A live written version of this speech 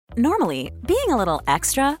Normally, being a little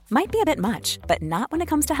extra might be a bit much, but not when it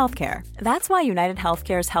comes to healthcare. That's why United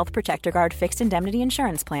Healthcare's Health Protector Guard fixed indemnity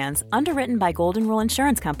insurance plans, underwritten by Golden Rule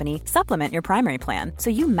Insurance Company, supplement your primary plan so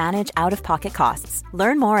you manage out-of-pocket costs.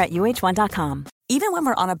 Learn more at uh1.com. Even when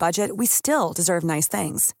we're on a budget, we still deserve nice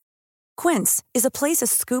things. Quince is a place to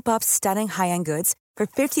scoop up stunning high-end goods for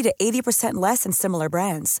 50 to 80% less than similar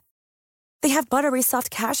brands. They have buttery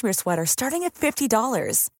soft cashmere sweaters starting at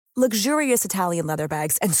 $50, luxurious Italian leather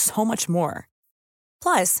bags, and so much more.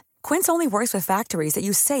 Plus, Quince only works with factories that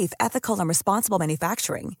use safe, ethical, and responsible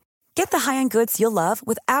manufacturing. Get the high-end goods you'll love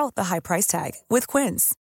without the high price tag with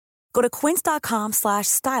Quince. Go to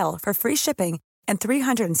quince.com/style for free shipping and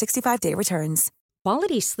 365-day returns.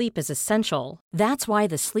 Quality sleep is essential. That's why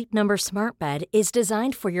the Sleep Number Smart Bed is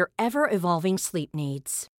designed for your ever-evolving sleep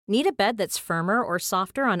needs. Need a bed that's firmer or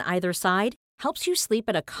softer on either side? Helps you sleep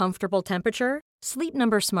at a comfortable temperature? Sleep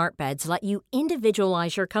Number Smart Beds let you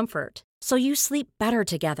individualize your comfort, so you sleep better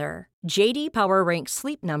together. J.D. Power ranks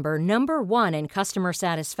Sleep Number number 1 in customer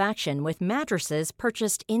satisfaction with mattresses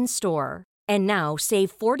purchased in-store. And now,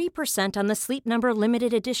 save 40% on the Sleep Number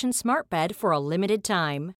Limited Edition Smart Bed for a limited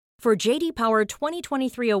time. For J.D. Power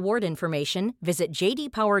 2023 award information, visit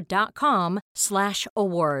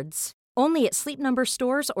jdpower.com/awards. Only at Sleep Number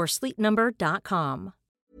stores or sleepnumber.com.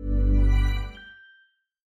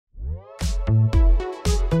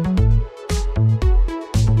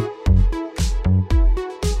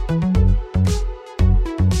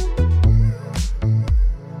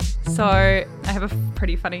 So I have a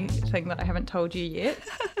pretty funny thing that I haven't told you yet.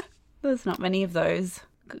 There's not many of those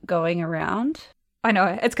going around. I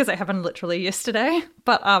know, it's because it happened literally yesterday.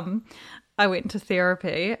 But I went to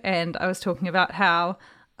therapy and I was talking about how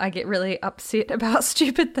I get really upset about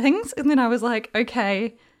stupid things. And then I was like,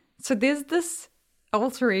 okay, so there's this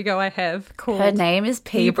alter ego I have called... Her name is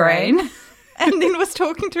P-Brain. And then was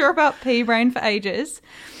talking to her about P-Brain for ages.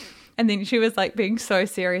 And then she was like being so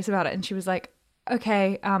serious about it. And she was like,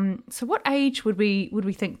 okay, so what age would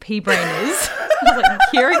we think P-Brain is?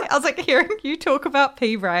 I was like, hearing you talk about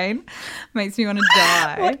P-Brain makes me want to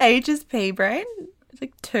die. What age is P-Brain? It's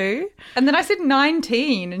like 2. And then I said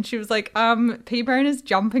 19, and she was like, P-Brain is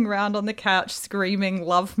jumping around on the couch screaming,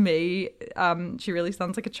 love me. She really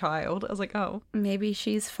sounds like a child. I was like, oh. Maybe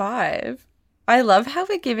she's 5. I love how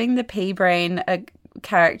we're giving the P-Brain a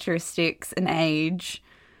characteristics, an age,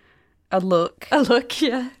 a look. A look,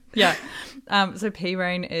 yeah. Yeah. So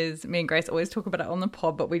P-Brain is, me and Grace always talk about it on the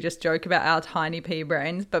pod, but we just joke about our tiny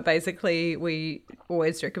P-Brains. But basically we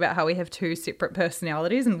always joke about how we have 2 separate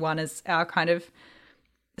personalities, and one is our kind of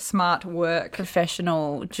smart work.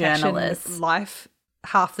 Professional journalist. Life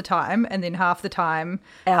half the time, and then half the time.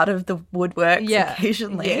 Out of the woodworks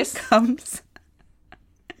occasionally comes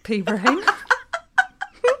P-Brain.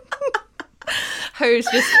 Who's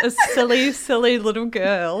just a silly, silly little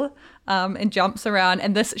girl. And jumps around,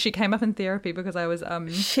 and she came up in therapy because I was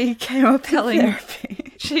she came up in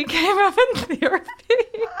therapy. She came up in therapy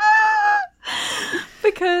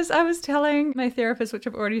because I was telling my therapist, which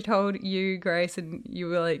I've already told you, Grace, and you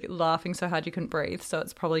were like laughing so hard you couldn't breathe. So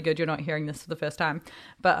it's probably good you're not hearing this for the first time.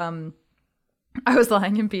 But I was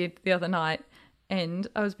lying in bed the other night and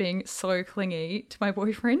I was being so clingy to my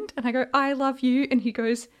boyfriend, and I go, "I love you," and he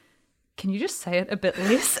goes, "Can you just say it a bit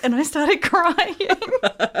less?" And I started crying.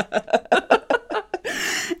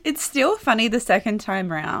 It's still funny the second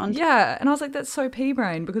time round. Yeah. And I was like, that's so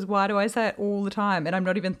P-Brain, because why do I say it all the time? And I'm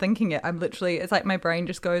not even thinking it. I'm literally, it's like my brain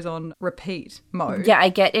just goes on repeat mode. Yeah, I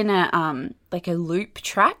get in a like a loop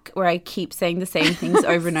track where I keep saying the same things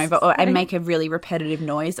over and over, or I make a really repetitive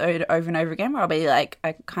noise over and over again, where I'll be like,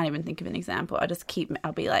 I can't even think of an example. I'll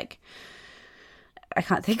be like, I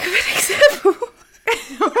can't think of an example.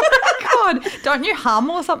 Oh my God, don't you hum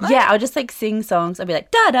or something? Yeah, I'll just like sing songs. I'll be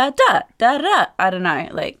like da da da da da. I don't know.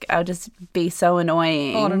 Like I'll just be so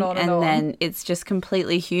annoying. On and on and on. Then it's just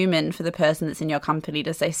completely human for the person that's in your company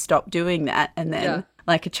to say stop doing that. And then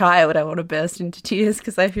like a child, I want to burst into tears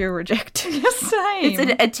because I feel rejected. Same. It's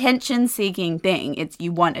an attention-seeking thing. It's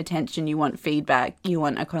you want attention, you want feedback, you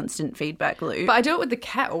want a constant feedback loop. But I do it with the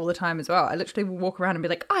cat all the time as well. I literally will walk around and be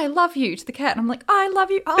like, "I love you" to the cat, and I'm like, "I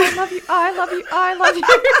love you, I love you, I love you, I love you."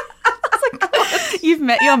 Like, you've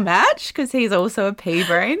met your match because he's also a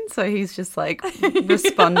P-Brain, so he's just like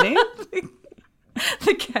responding.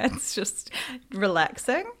 The cat's just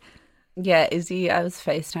relaxing. Yeah, Izzy, I was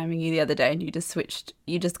FaceTiming you the other day and you just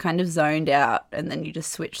kind of zoned out, and then you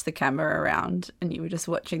just switched the camera around and you were just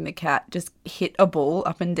watching the cat just hit a ball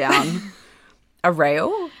up and down a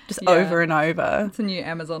rail just over and over. It's a new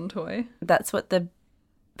Amazon toy. That's what the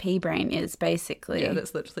P-Brain is basically. Yeah,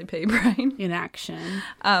 that's literally P-Brain. In action.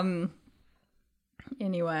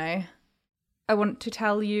 Anyway, I want to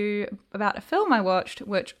tell you about a film I watched,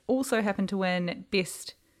 which also happened to win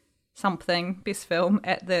Best Film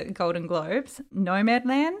at the Golden Globes,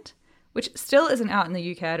 Nomadland, which still isn't out in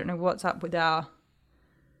the UK. I don't know what's up with our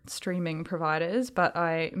streaming providers, but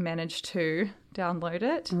I managed to download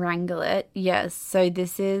it. Wrangle it. Yes. So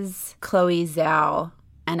this is Chloe Zhao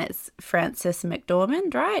and it's Frances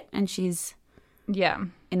McDormand, right? And she's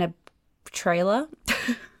in a trailer.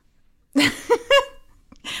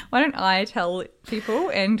 Why don't I tell people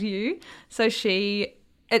and you? So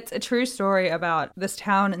it's a true story about this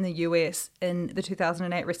town in the US in the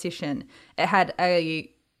 2008 recession. It had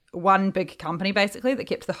one big company basically that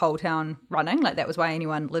kept the whole town running. Like that was why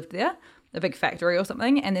anyone lived there, a big factory or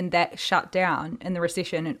something. And then that shut down in the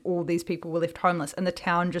recession and all these people were left homeless and the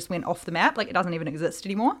town just went off the map. Like it doesn't even exist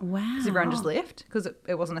anymore. Wow. Because everyone just left because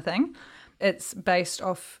it wasn't a thing. It's based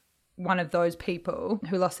off one of those people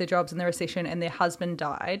who lost their jobs in the recession and their husband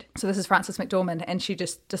died. So this is Frances McDormand and she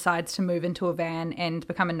just decides to move into a van and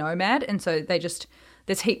become a nomad. And so there's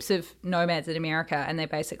heaps of nomads in America and they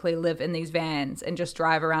basically live in these vans and just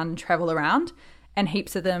drive around and travel around. And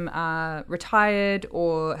heaps of them are retired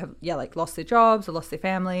or have lost their jobs or lost their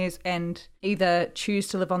families and either choose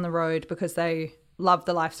to live on the road because they love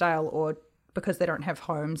the lifestyle or because they don't have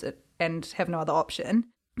homes and have no other option.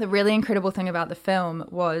 The really incredible thing about the film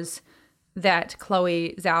was that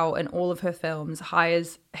Chloe Zhao in all of her films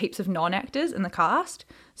hires heaps of non-actors in the cast.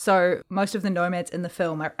 So most of the nomads in the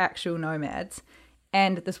film are actual nomads.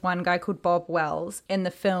 And this one guy called Bob Wells, in the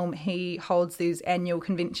film, he holds these annual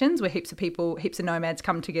conventions where heaps of nomads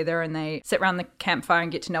come together and they sit around the campfire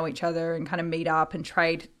and get to know each other and kind of meet up and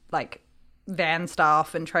trade like van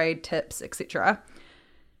stuff and trade tips, etc.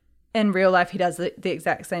 In real life, he does the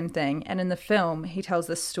exact same thing. And in the film, he tells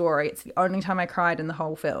this story. It's the only time I cried in the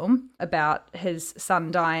whole film about his son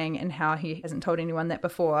dying and how he hasn't told anyone that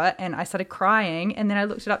before. And I started crying. And then I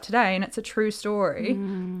looked it up today and it's a true story.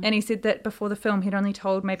 And he said that before the film, he'd only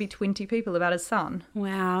told maybe 20 people about his son.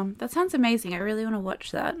 Wow. That sounds amazing. I really want to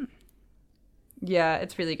watch that. Yeah,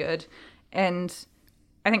 it's really good. And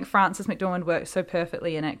I think Frances McDormand works so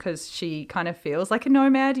perfectly in it because she kind of feels like a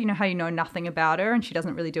nomad. You know how you know nothing about her and she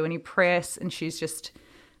doesn't really do any press and she's just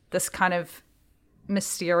this kind of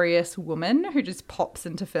mysterious woman who just pops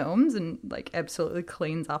into films and like absolutely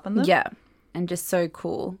cleans up in them. Yeah, and just so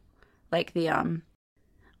cool. Like the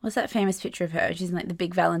what's that famous picture of her? She's in like the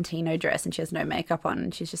big Valentino dress and she has no makeup on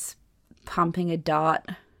and she's just pumping a dart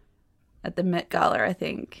at the Met Gala, I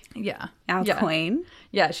think. Yeah. Our queen.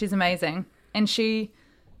 Yeah, she's amazing. And she,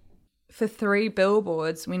 for 3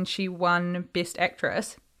 billboards, when she won Best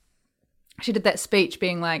Actress, she did that speech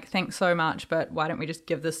being like, thanks so much, but why don't we just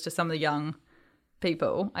give this to some of the young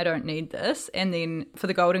people? I don't need this. And then for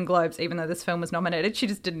the Golden Globes, even though this film was nominated, she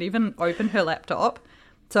just didn't even open her laptop.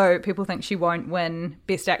 So people think she won't win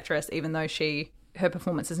Best Actress, even though her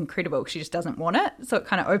performance is incredible. She just doesn't want it. So it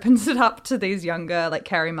kind of opens it up to these younger, like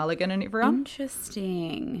Carey Mulligan and everyone.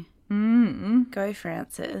 Interesting. Go,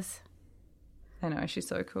 Frances. I know, she's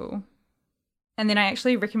so cool. And then I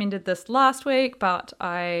actually recommended this last week, but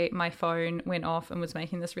my phone went off and was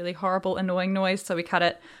making this really horrible, annoying noise, so we cut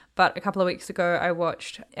it. But a couple of weeks ago, I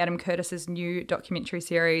watched Adam Curtis's new documentary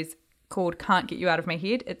series called Can't Get You Out of My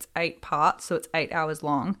Head. It's 8 parts, so it's 8 hours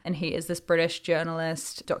long. And he is this British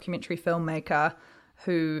journalist, documentary filmmaker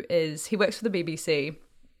he works for the BBC.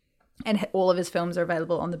 And all of his films are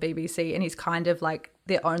available on the BBC, and he's kind of like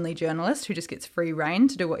their only journalist who just gets free reign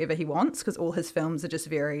to do whatever he wants because all his films are just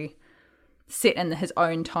very set in his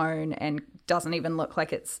own tone and doesn't even look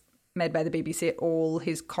like it's made by the BBC at all.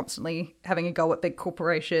 He's constantly having a go at big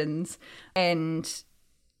corporations. And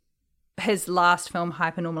his last film,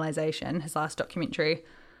 Hypernormalization, his last documentary,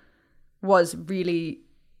 was really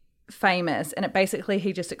famous, and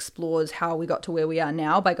he just explores how we got to where we are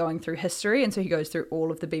now by going through history. And so he goes through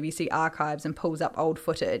all of the BBC archives and pulls up old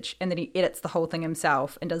footage, and then he edits the whole thing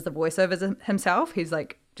himself and does the voiceovers himself. He's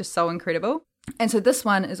like just so incredible. And so this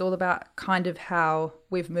one is all about kind of how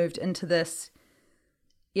we've moved into this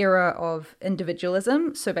era of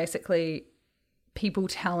individualism. So basically people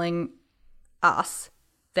telling us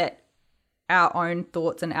that our own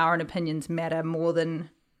thoughts and our own opinions matter more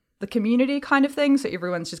than the community kind of thing. So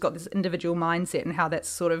everyone's just got this individual mindset and how that's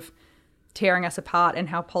sort of tearing us apart, and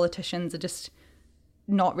how politicians are just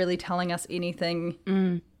not really telling us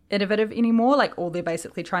anything innovative anymore. Like all they're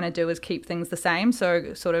basically trying to do is keep things the same.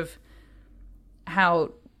 So sort of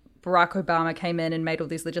how Barack Obama came in and made all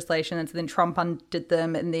these legislations, and then Trump undid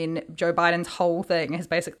them, and then Joe Biden's whole thing,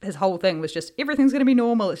 his whole thing was just everything's going to be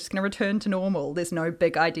normal. It's just going to return to normal. There's no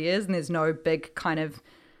big ideas and there's no big kind of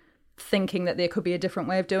thinking that there could be a different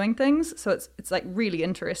way of doing things. So it's like really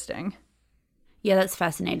interesting. Yeah, that's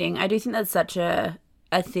fascinating. I do think that's such a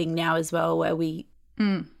thing now as well, where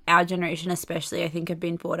our generation especially, I think, have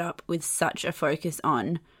been brought up with such a focus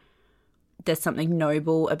on there's something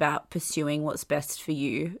noble about pursuing what's best for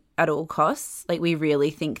you at all costs. Like, we really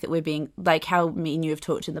think that we're being, like how me and you have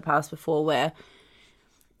talked in the past before, where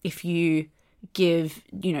if you give,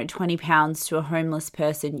 £20 to a homeless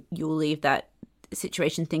person, you'll leave that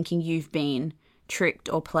situation thinking you've been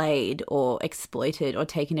tricked or played or exploited or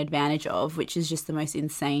taken advantage of, which is just the most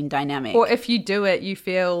insane dynamic. Or if you do it, you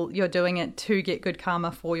feel you're doing it to get good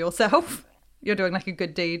karma for yourself. You're doing like a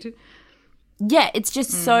good deed. Yeah, it's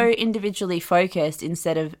just so individually focused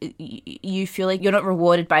instead of you feel like you're not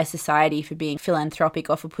rewarded by society for being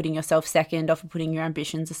philanthropic or for putting yourself second or for putting your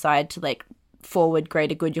ambitions aside to like forward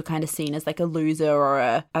greater good. You're kind of seen as like a loser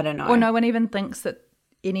or I don't know. Or no one even thinks that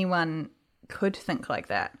anyone could think like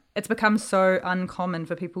that. It's become so uncommon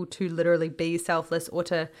for people to literally be selfless or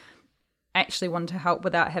to actually want to help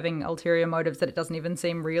without having ulterior motives that it doesn't even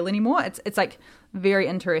seem real anymore. It's like very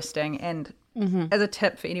interesting. And as a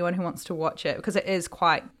tip for anyone who wants to watch it, because it is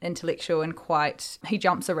quite intellectual and he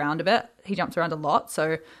jumps around a bit. He jumps around a lot.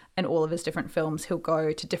 So in all of his different films, he'll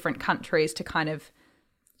go to different countries to kind of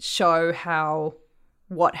show how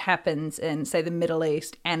what happens in, say, the Middle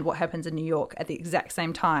East and what happens in New York at the exact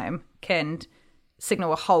same time can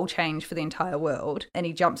signal a whole change for the entire world. And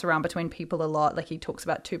he jumps around between people a lot. Like, he talks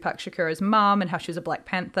about Tupac Shakur's mum and how she was a Black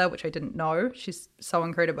Panther, which I didn't know. She's so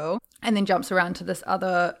incredible. And then jumps around to this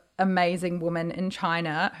other amazing woman in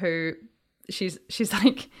China who she's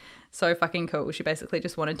like so fucking cool. She basically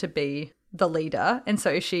just wanted to be the leader. And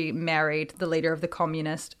so she married the leader of the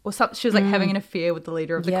communist or something. She was like having an affair with the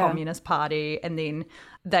leader of the Communist Party. And then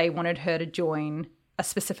they wanted her to join a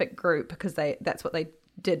specific group because that's what they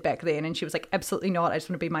did back then. And she was like, absolutely not. I just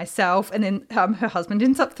want to be myself. And then her husband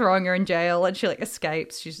ends up throwing her in jail and she like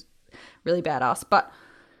escapes. She's really badass. But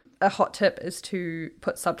a hot tip is to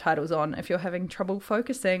put subtitles on if you're having trouble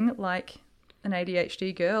focusing like an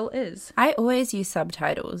ADHD girl is. I always use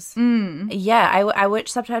subtitles. Yeah, I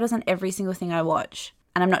watch subtitles on every single thing I watch.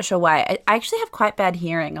 And I'm not sure why. I actually have quite bad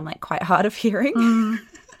hearing. I'm like quite hard of hearing.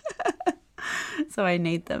 So I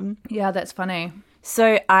need them. Yeah, that's funny.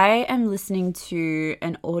 So I am listening to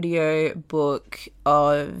an audio book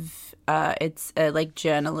of it's a like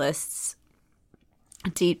journalist's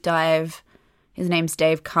deep dive. His name's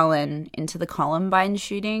Dave Cullen into the Columbine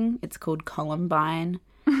shooting. It's called Columbine.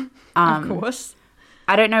 Of course.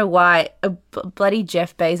 I don't know why. Bloody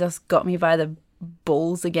Jeff Bezos got me by the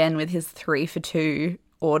balls again with his 3 for $2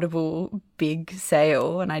 Audible big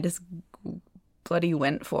sale, and I just bloody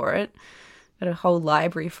went for it. Got a whole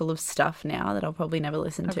library full of stuff now that I'll probably never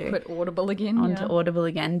listen to. Put Audible again. Onto Audible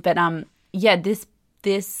again. But yeah,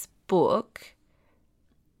 this book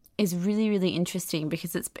is really, really interesting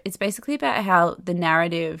because it's basically about how the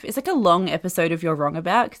narrative, it's like a long episode of You're Wrong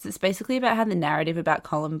About, because it's basically about how the narrative about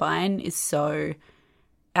Columbine is so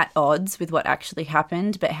at odds with what actually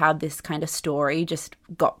happened, but how this kind of story just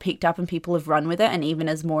got picked up and people have run with it. And even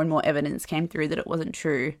as more and more evidence came through that it wasn't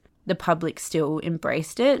true, the public still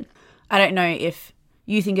embraced it. I don't know if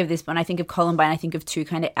you think of this, but when I think of Columbine, I think of two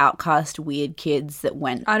kind of outcast, weird kids that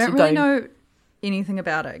went I don't really know anything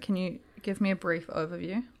about it. Can you give me a brief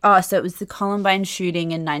overview? Oh, so it was the Columbine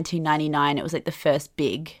shooting in 1999. It was like the first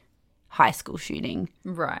big high school shooting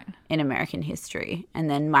in American history. And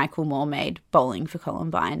then Michael Moore made Bowling for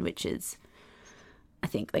Columbine, which is, I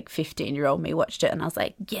think, like 15-year-old me watched it and I was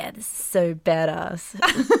like, yeah, this is so badass.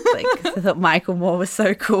 Like, I thought Michael Moore was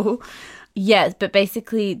so cool. Yes, but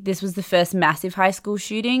basically this was the first massive high school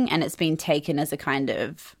shooting and it's been taken as a kind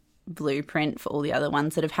of blueprint for all the other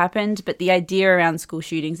ones that have happened. But the idea around school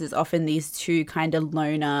shootings is often these two kind of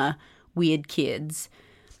loner, weird kids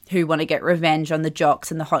who want to get revenge on the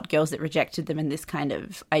jocks and the hot girls that rejected them, in this kind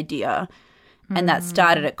of idea. And that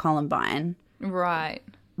started at Columbine. Right.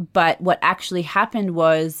 But what actually happened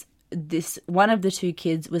was one of the two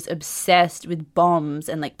kids was obsessed with bombs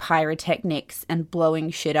and like pyrotechnics and blowing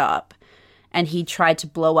shit up. And he tried to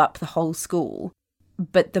blow up the whole school.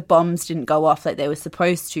 But the bombs didn't go off like they were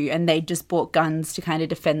supposed to, and they just bought guns to kind of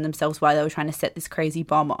defend themselves while they were trying to set this crazy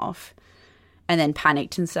bomb off, and then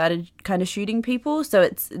panicked and started kind of shooting people. So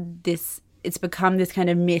it's become this kind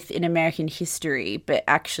of myth in American history, but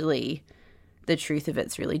actually the truth of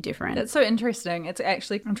it's really different. It's so interesting. It's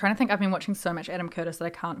actually, I'm trying to think, I've been watching so much Adam Curtis that I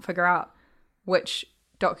can't figure out which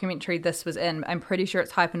documentary this was in. I'm pretty sure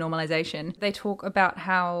it's Hypernormalization. They talk about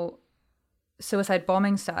how suicide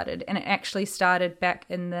bombing started, and it actually started back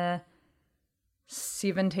in the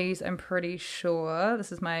 70s, I'm pretty sure.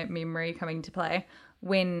 This is my memory coming to play,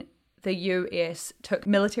 when the US took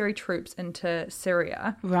military troops into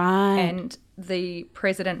Syria. Right. And the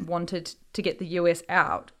president wanted to get the US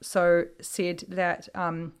out. So said that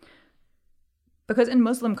because in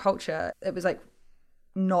Muslim culture, it was like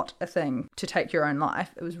not a thing to take your own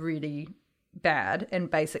life. It was really bad.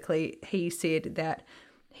 And basically he said that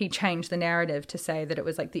he changed the narrative to say that it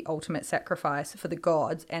was like the ultimate sacrifice for the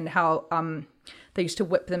gods, and how they used to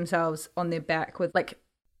whip themselves on their back with like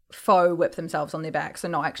faux whip themselves on their back, so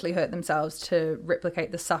not actually hurt themselves, to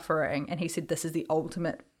replicate the suffering. And he said this is the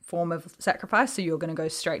ultimate form of sacrifice, so you're going to go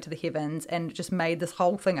straight to the heavens, and just made this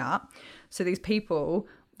whole thing up. So these people,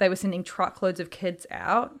 they were sending truckloads of kids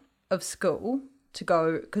out of school to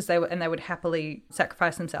go, because they would happily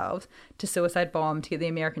sacrifice themselves to suicide bomb to get the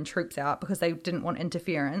American troops out, because they didn't want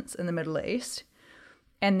interference in the Middle East.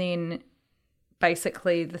 And then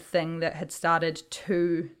basically the thing that had started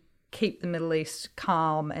to keep the Middle East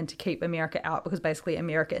calm and to keep America out, because basically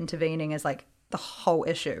America intervening is like the whole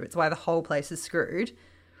issue, it's why the whole place is screwed,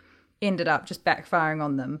 ended up just backfiring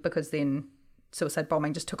on them, because then suicide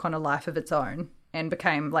bombing just took on a life of its own and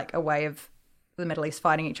became like a way of the Middle East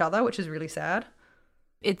fighting each other, which is really sad.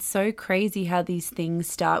 It's so crazy how these things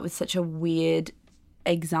start with such a weird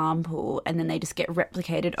example, and then they just get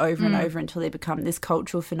replicated over and over until they become this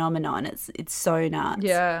cultural phenomenon. It's so nuts.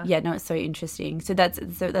 Yeah. No, it's so interesting. So that's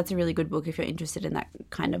a really good book if you're interested in that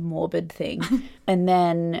kind of morbid thing. And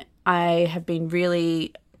then I have been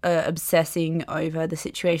really obsessing over the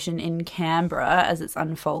situation in Canberra as it's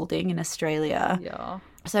unfolding in Australia. Yeah.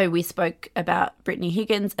 So we spoke about Brittany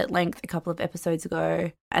Higgins at length a couple of episodes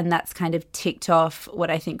ago, and that's kind of ticked off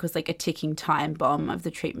what I think was like a ticking time bomb of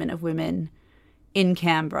the treatment of women in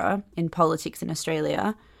Canberra, in politics in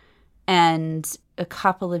Australia. And a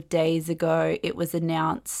couple of days ago, it was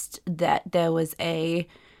announced that there was a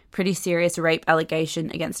pretty serious rape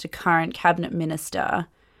allegation against a current cabinet minister,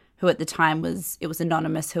 who at the time it was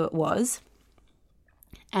anonymous who it was,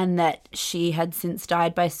 and that she had since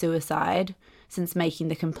died by suicide since making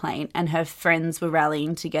the complaint, and her friends were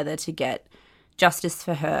rallying together to get justice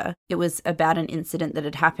for her. It was about an incident that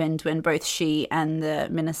had happened when both she and the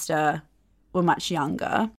minister were much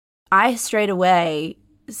younger. I straight away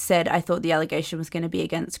said I thought the allegation was going to be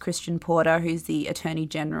against Christian Porter, who's the Attorney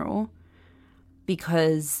General,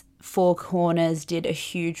 because Four Corners did a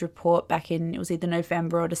huge report back in, it was either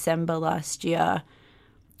November or December last year,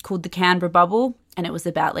 called The Canberra Bubble, and it was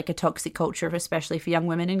about like a toxic culture, especially for young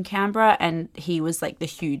women in Canberra, and he was like the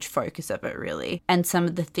huge focus of it, really. And some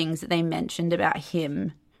of the things that they mentioned about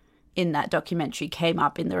him in that documentary came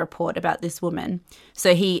up in the report about this woman.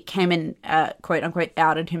 So he came in, quote unquote,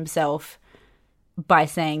 outed himself by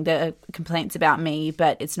saying the complaint's about me,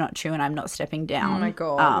 but it's not true and I'm not stepping down. Oh my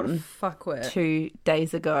God, what a fuckwit. 2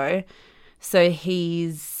 days ago. So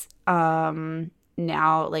he's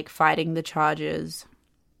now like fighting the charges.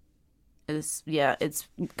 It's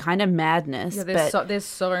kind of madness. Yeah, there's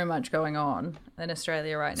so much going on in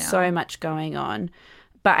Australia right now. So much going on.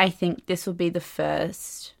 But I think this will be the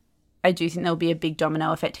first. I do think there'll be a big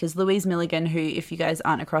domino effect, because Louise Milligan, who, if you guys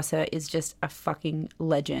aren't across her, is just a fucking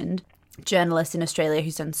legend. Journalist in Australia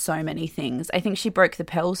who's done so many things. I think she broke the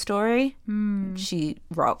Pell story. She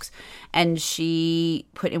rocks. And she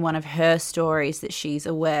put in one of her stories that she's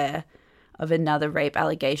aware of another rape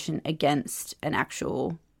allegation against an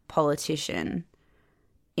actual politician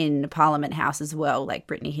in Parliament House as well, like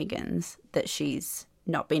Brittany Higgins, that she's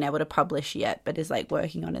not been able to publish yet, but is like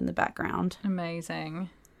working on in the background. Amazing.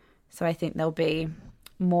 So I think there'll be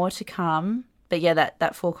more to come. But yeah,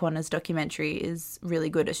 that Four Corners documentary is really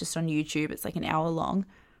good. It's just on YouTube. It's like an hour long.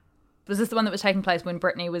 Was this the one that was taking place when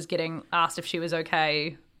Brittany was getting asked if she was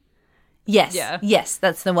okay? Yes. Yeah. Yes,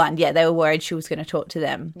 that's the one. Yeah, they were worried she was going to talk to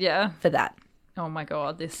them. Yeah. For that. Oh my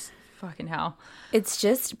God, this fucking hell. It's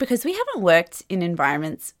just because we haven't worked in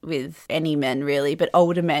environments with any men really, but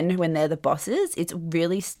older men when they're the bosses, it's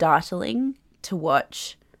really startling to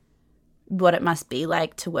watch what it must be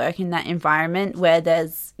like to work in that environment where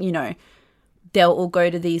there's, you know, they'll all go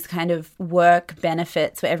to these kind of work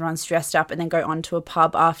benefits where everyone's dressed up and then go on to a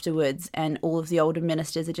pub afterwards, and all of the older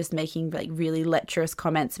ministers are just making like really lecherous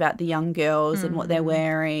comments about the young girls and what they're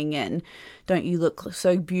wearing and don't you look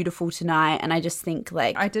so beautiful tonight. And I just think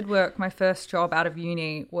like... I did work, my first job out of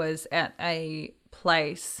uni was at a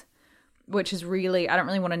place which is really, I don't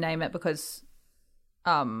really want to name it because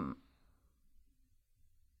I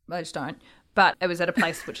just don't. But it was at a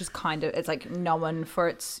place which is kind of, it's like known for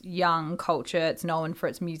its young culture. It's known for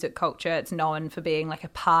its music culture. It's known for being like a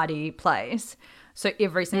party place. So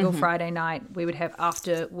every single Friday night we would have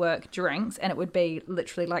after work drinks, and it would be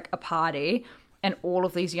literally like a party. And all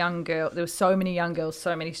of these young girls, there were so many young girls,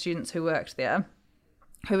 so many students who worked there.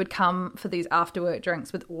 who would come for these after work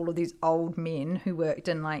drinks with all of these old men who worked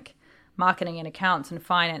in like marketing and accounts and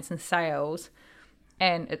finance and sales.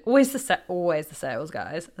 And it always the sales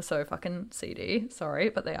guys are so fucking seedy. Sorry,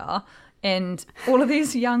 but they are. And all of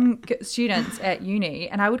these young students at uni,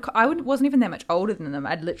 and I wasn't even that much older than them.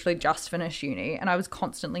 I'd literally just finished uni, and I was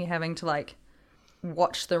constantly having to like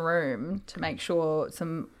watch the room to make sure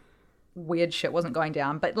some weird shit wasn't going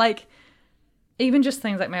down. But like, even just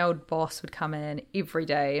things like my old boss would come in every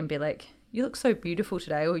day and be like, you look so beautiful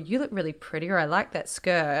today, or you look really pretty, or I like that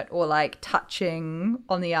skirt, or like touching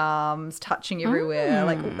on the arms, touching everywhere.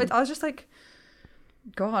 Like, I was just like,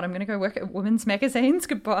 God, I'm going to go work at women's magazines.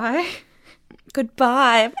 Goodbye.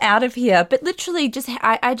 Goodbye. I'm out of here. But literally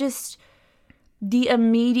I just, the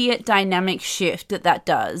immediate dynamic shift that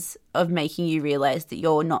does of making you realize that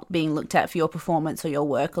you're not being looked at for your performance or your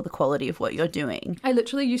work or the quality of what you're doing. I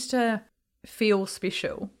literally used to feel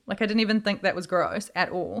special. Like, I didn't even think that was gross at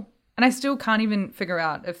all. And I still can't even figure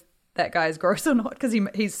out if that guy is gross or not, because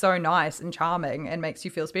he's so nice and charming and makes you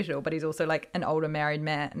feel special, but he's also like an older married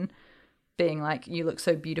man being like, you look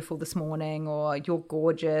so beautiful this morning, or you're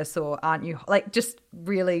gorgeous, or aren't you, like, just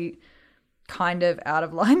really kind of out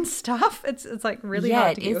of line stuff. It's like really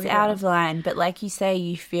hard to get it's out of line, but like you say,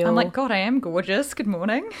 you feel, I'm like, God, I am gorgeous, good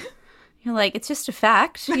morning. You're like, it's just a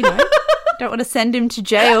fact, you know. Don't want to send him to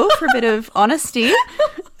jail for a bit of honesty.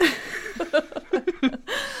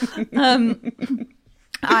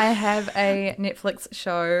 I have a Netflix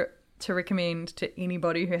show to recommend to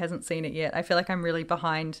anybody who hasn't seen it yet. I feel like I'm really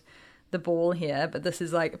behind the ball here, but this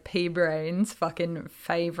is like P Brain's fucking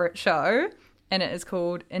favorite show, and it is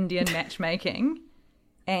called Indian Matchmaking.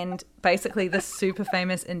 And basically this super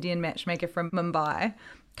famous Indian matchmaker from Mumbai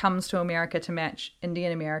comes to America to match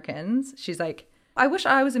Indian Americans. She's like, I wish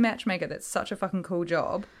I was a matchmaker. That's such a fucking cool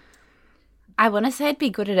job. I want to say I'd be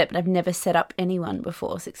good at it, but I've never set up anyone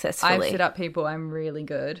before successfully. I've set up people. I'm really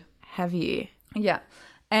good. Have you? Yeah.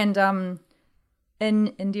 And in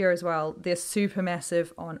India as well, they're super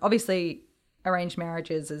massive on, obviously arranged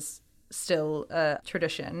marriages is still a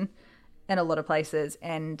tradition in a lot of places,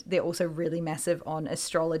 and they're also really massive on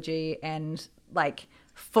astrology and like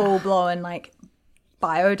full-blown like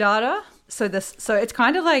biodata. So it's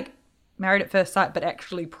kind of like Married at First Sight, but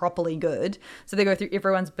actually properly good. So they go through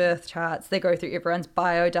everyone's birth charts, they go through everyone's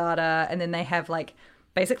biodata, and then they have like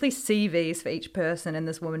basically CVs for each person, and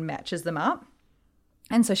this woman matches them up.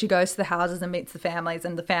 And so she goes to the houses and meets the families,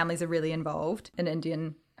 and the families are really involved in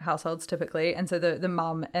Indian households typically. And so the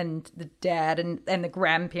mum and the dad and the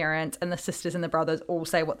grandparents and the sisters and the brothers all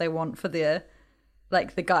say what they want for their,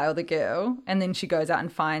 like, the guy or the girl. And then she goes out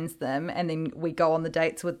and finds them, and then we go on the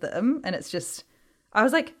dates with them. And it's just, I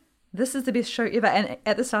was like, this is the best show ever. And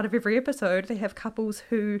at the start of every episode, they have couples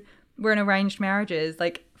who were in arranged marriages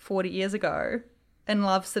like 40 years ago and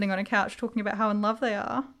love sitting on a couch talking about how in love they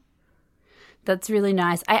are. That's really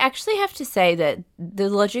nice. I actually have to say that the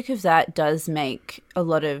logic of that does make a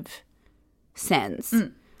lot of sense.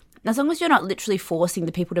 As long as you're not literally forcing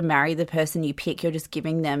the people to marry the person you pick, you're just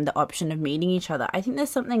giving them the option of meeting each other. I think there's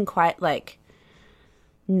something quite like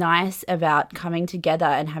nice about coming together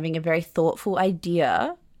and having a very thoughtful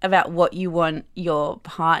idea about what you want your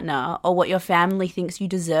partner, or what your family thinks you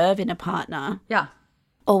deserve in a partner. Yeah.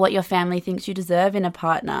 Or what your family thinks you deserve in a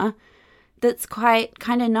partner. That's quite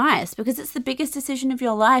kind of nice, because it's the biggest decision of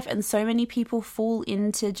your life, and so many people fall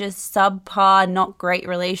into just subpar, not great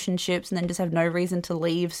relationships and then just have no reason to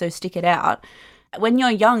leave, so stick it out. When you're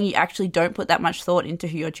young, you actually don't put that much thought into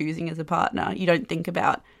who you're choosing as a partner. You don't think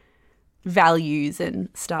about values and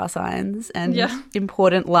star signs and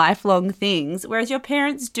important lifelong things, whereas your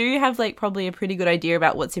parents do have like probably a pretty good idea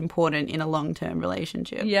about what's important in a long-term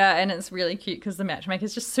relationship. Yeah, and it's really cute because the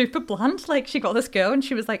matchmaker's just super blunt. Like, she got this girl and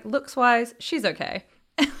she was like, looks wise, she's okay.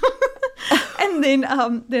 And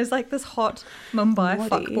then there's like this hot Mumbai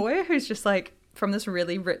fuckboy who's just like from this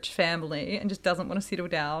really rich family and just doesn't want to settle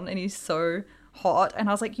down, and he's so hot. And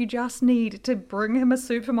I was like, you just need to bring him a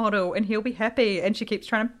supermodel and he'll be happy. And she keeps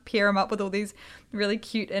trying to pair him up with all these really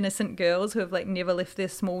cute innocent girls who have like never left their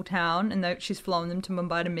small town, and she's flown them to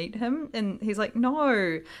Mumbai to meet him, and he's like,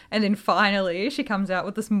 no. And then finally she comes out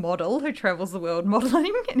with this model who travels the world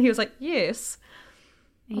modeling, and he was like, yes.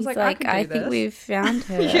 I was like, I think we've found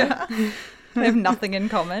her. Yeah, they have nothing in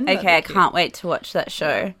common. Okay, I can't wait to watch that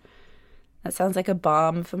show. That sounds like a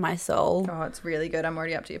balm for my soul. Oh, it's really good. I'm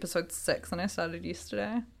already up to episode 6 and I started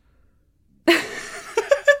yesterday.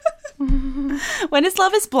 When is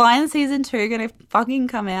Love is Blind season 2 going to fucking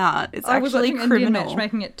come out? It's I was actually watching criminal. Indian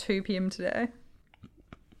Matchmaking at 2 p.m. today.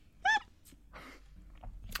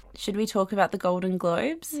 Should we talk about the Golden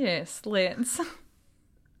Globes? Yes, let's.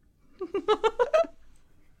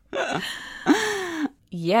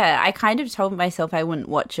 Yeah, I kind of told myself I wouldn't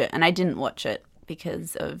watch it, and I didn't watch it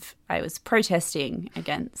because I was protesting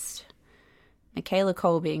against Michaela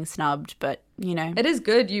Cole being snubbed, but, you know. It is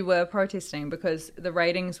good you were protesting because the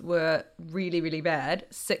ratings were really, really bad.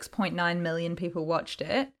 6.9 million people watched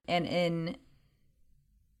it, and in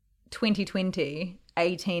 2020,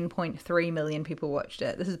 18.3 million people watched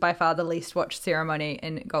it. This is by far the least watched ceremony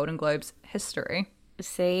in Golden Globes history.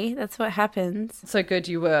 See, that's what happens. So good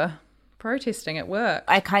you were protesting at work.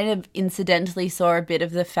 I kind of incidentally saw a bit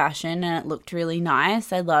of the fashion and it looked really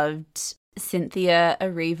nice. I loved Cynthia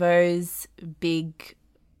Erivo's big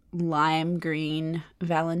lime green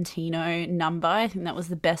Valentino number. I think that was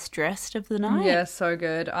the best dressed of the night. Yeah, so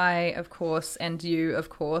good. I, of course, and you, of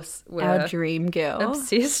course, were our dream girl.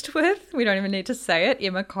 Obsessed with, we don't even need to say it,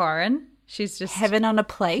 Emma Corrin. She's just heaven on a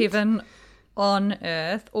plate. Heaven on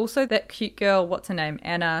earth. Also that cute girl, what's her name?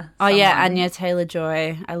 Anna. Oh yeah, Anya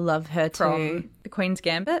Taylor-Joy. I love her too. From The Queen's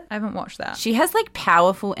Gambit. I haven't watched that. She has like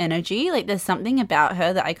powerful energy. Like there's something about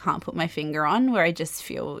her that I can't put my finger on where I just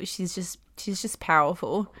feel she's just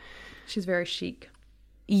powerful. She's very chic.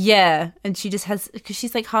 Yeah, and she just has, because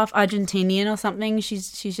she's like half Argentinian or something.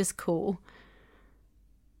 She's just cool.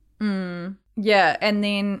 Yeah, and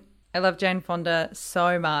then I love Jane Fonda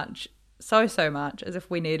so much. So much, as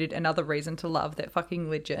if we needed another reason to love that fucking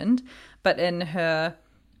legend. But in her,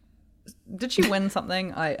 did she win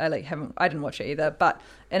something? I didn't watch it either, but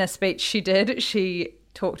in a speech she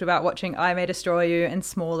talked about watching I May Destroy You and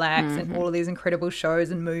Small Axe and all of these incredible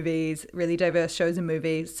shows and movies, really diverse shows and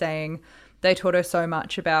movies, saying they taught her so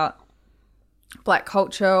much about Black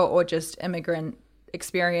culture or just immigrant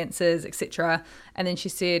experiences, etc. And then she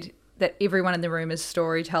said that everyone in the room is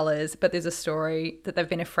storytellers, but there's a story that they've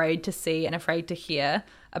been afraid to see and afraid to hear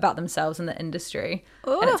about themselves in the industry.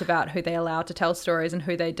 Ooh. And it's about who they allow to tell stories and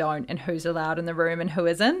who they don't, and who's allowed in the room and who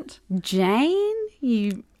isn't. Jane,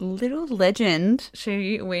 you little legend.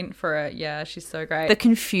 She went for it. Yeah, she's so great. The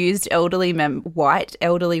confused elderly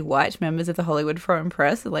white members of the Hollywood Foreign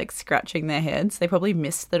Press are like scratching their heads. They probably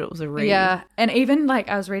missed that it was a read. Yeah, and even like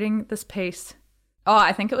I was reading this piece. Oh,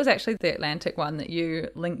 I think it was actually the Atlantic one that you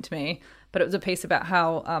linked me, but it was a piece about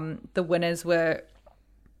how the winners were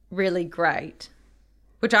really great,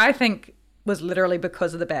 which I think was literally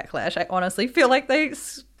because of the backlash. I honestly feel like they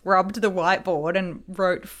scrubbed the whiteboard and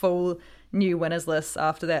wrote full new winners lists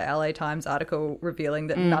after that LA Times article revealing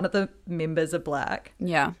that none of the members are Black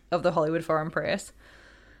of the Hollywood Foreign Press.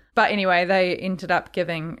 But anyway, they ended up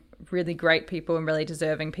giving really great people and really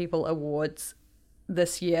deserving people awards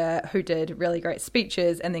this year who did really great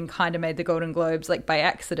speeches and then kind of made the Golden Globes like by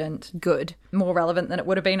accident good, more relevant than it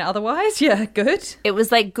would have been otherwise. Yeah, good. It was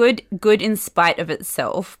like good in spite of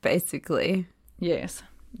itself, basically. Yes.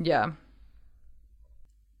 Yeah.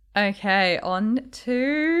 Okay, on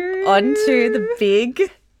to the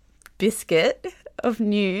big biscuit of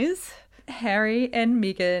news. Harry and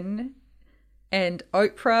Meghan and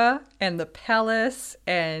Oprah and the palace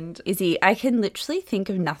and... Izzy, I can literally think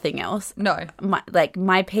of nothing else. No.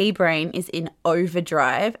 My pea brain is in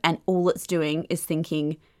overdrive and all it's doing is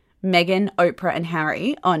thinking Meghan, Oprah and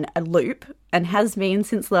Harry on a loop and has been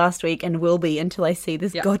since last week and will be until I see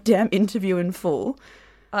this goddamn interview in full.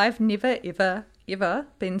 I've never, ever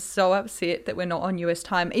been so upset that we're not on US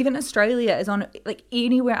time. Even Australia is on, like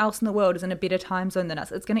anywhere else in the world is in a better time zone than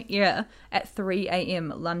us. It's going to air at 3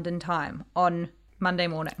 a.m. London time on Monday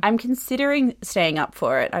morning. I'm considering staying up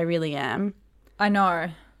for it. I really am. I know.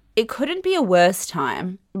 It couldn't be a worse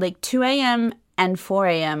time. Like 2 a.m. and 4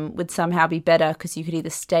 a.m. would somehow be better because you could either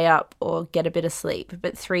stay up or get a bit of sleep.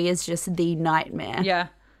 But 3 is just the nightmare. Yeah.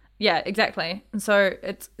 Yeah, exactly. And so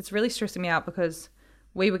it's really stressing me out because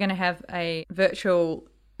we were going to have a virtual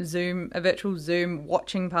Zoom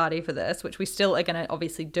watching party for this, which we still are going to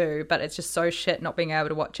obviously do, but it's just so shit not being able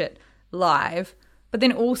to watch it live. But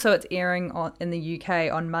then also it's airing in the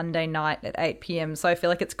UK on Monday night at 8 p.m. So I feel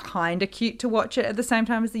like it's kind of cute to watch it at the same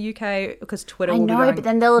time as the UK because Twitter will be going but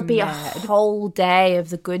then there'll be mad. A whole day of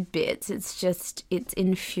the good bits. It's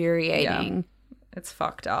infuriating. Yeah. It's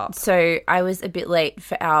fucked up. So I was a bit late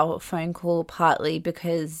for our phone call, partly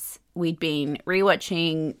because we'd been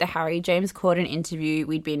rewatching the Harry James Corden interview.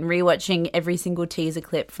 We'd been rewatching every single teaser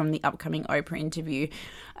clip from the upcoming Oprah interview.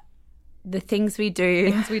 The things we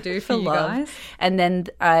do for you love. Guys. And then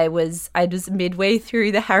I was midway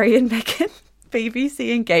through the Harry and Meghan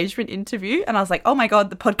BBC engagement interview, and I was like, "Oh my god,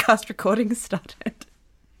 the podcast recording has started."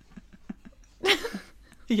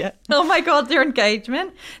 Yeah. Oh my god, their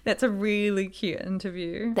engagement. That's a really cute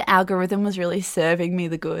interview. The algorithm was really serving me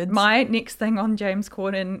the goods. My next thing on James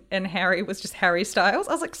Corden and Harry was just Harry Styles.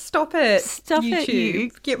 I was like, stop it. Stop YouTube. it,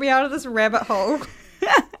 you. Get me out of this rabbit hole.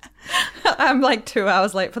 I'm like 2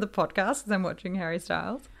 hours late for the podcast because I'm watching Harry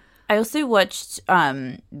Styles. I also watched,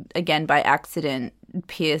 again by accident,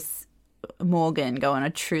 Piers Morgan go on a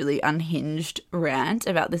truly unhinged rant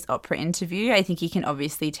about this Oprah interview. I think you can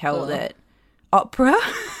obviously tell that Oprah.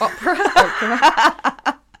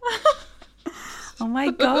 Oh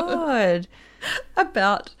my God.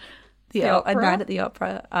 About the A opera? night at the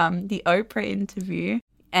opera, the Oprah interview.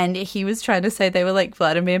 And he was trying to say they were like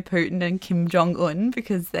Vladimir Putin and Kim Jong-un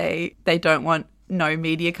because they don't want no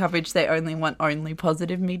media coverage. They only want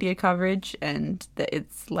positive media coverage, and that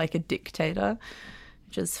it's like a dictator,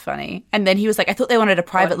 which is funny. And then he was like, I thought they wanted a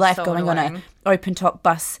private life so going on annoying. a open-top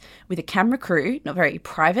bus with a camera crew. Not very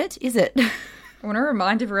private, is it? I want to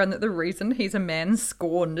remind everyone that the reason he's a man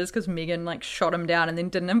scorned is because Meghan like shot him down and then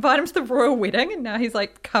didn't invite him to the royal wedding, and now he's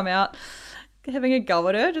like come out having a go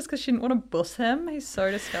at her just because she didn't want to bus him. He's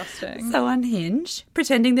so disgusting. So unhinged.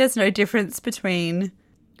 Pretending there's no difference between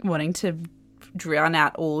wanting to drown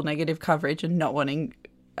out all negative coverage and not wanting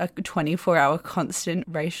a 24-hour constant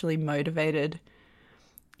racially motivated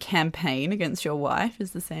campaign against your wife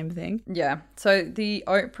is the same thing. Yeah. So the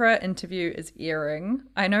Oprah interview is airing.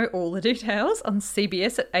 I know all the details on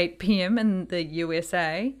CBS at 8 p.m. in the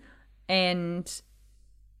USA, and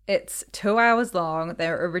it's 2 hours long. They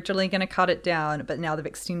were originally going to cut it down, but now they've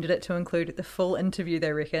extended it to include the full interview,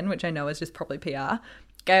 they reckon, which I know is just probably PR.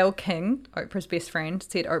 Gayle King, Oprah's best friend,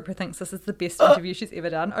 said Oprah thinks this is the best interview she's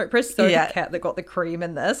ever done. Oprah's so the cat that got the cream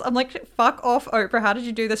in this. I'm like, fuck off, Oprah. How did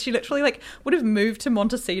you do this? She literally like would have moved to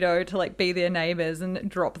Montecito to like be their neighbours and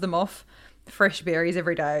drop them off fresh berries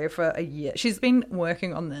every day for a year. She's been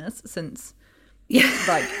working on this since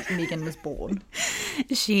like Meghan was born.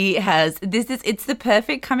 She has. It's the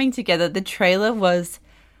perfect coming together. The trailer was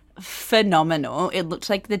phenomenal. It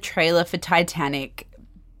looked like the trailer for Titanic,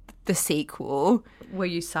 the sequel. Were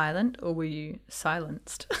you silent or were you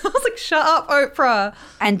silenced? I was like, shut up, Oprah.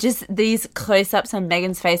 And just these close-ups on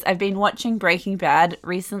Meghan's face. I've been watching Breaking Bad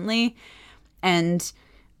recently, and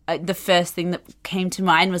the first thing that came to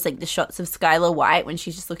mind was like the shots of Skylar White when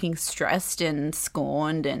she's just looking stressed and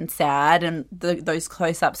scorned and sad, and those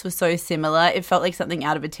close-ups were so similar. It felt like something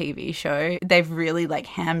out of a TV show. They've really like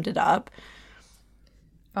hammed it up.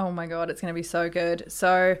 Oh my God, it's going to be so good.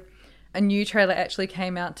 So a new trailer actually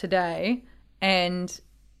came out today, and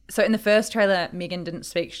so in the first trailer, Meghan didn't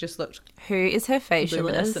speak. She just looked Who is her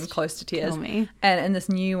luminous facialist? and close to tears. Tell me. And in this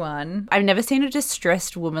new one, I've never seen a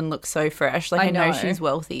distressed woman look so fresh. Like I know know. she's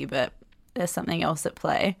wealthy, but there's something else at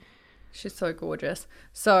play. she's so gorgeous.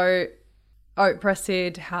 So Oprah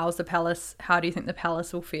said, how's the palace? How do you think the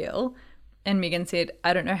palace will feel? And Meghan said,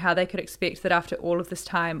 I don't know how they could expect that after all of this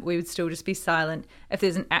time, we would still just be silent if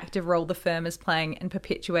there's an active role the firm is playing in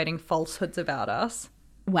perpetuating falsehoods about us.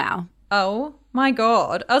 Wow. Oh my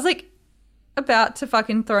God. I was like about to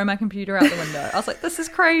fucking throw my computer out the window. I was like, this is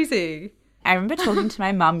crazy. I remember talking to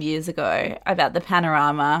my mum years ago about the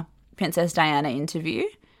Panorama Princess Diana interview,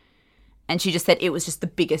 and she just said it was just the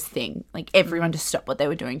biggest thing. Like everyone just stopped what they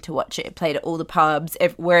were doing to watch it. It played at all the pubs,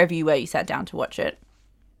 wherever you were, you sat down to watch it.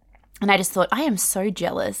 And I just thought, I am so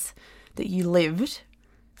jealous that you lived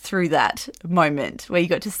through that moment where you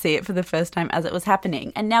got to see it for the first time as it was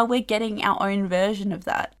happening. And now we're getting our own version of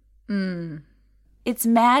that. It's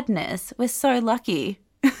madness. We're so lucky.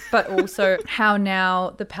 But also how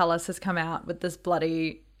now the palace has come out with this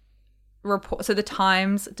bloody report. So the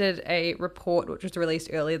Times did a report which was released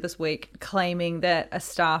earlier this week claiming that a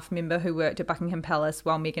staff member who worked at Buckingham Palace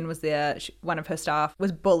while Meghan was there, one of her staff,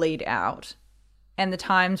 was bullied out. And the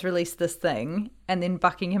Times released this thing, and then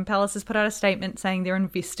Buckingham Palace has put out a statement saying they're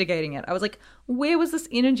investigating it. I was like, where was this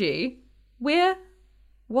energy? Where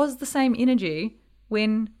was the same energy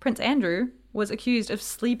when Prince Andrew was accused of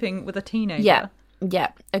sleeping with a teenager?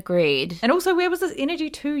 Yeah, agreed. And also, where was this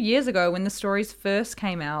energy 2 years ago when the stories first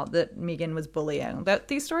came out that Meghan was bullying?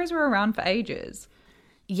 These stories were around for ages.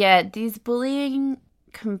 Yeah, these bullying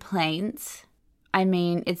complaints, I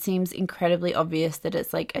mean, it seems incredibly obvious that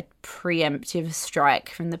it's like a preemptive strike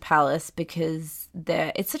from the palace because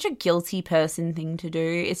it's such a guilty person thing to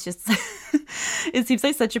do. It's just, it seems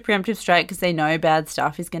like such a preemptive strike because they know bad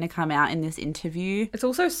stuff is going to come out in this interview. It's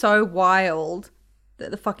also so wild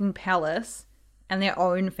that the fucking palace and their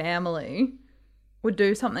own family would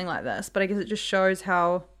do something like this. But I guess it just shows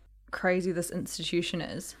how crazy this institution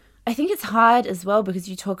is. I think it's hard as well because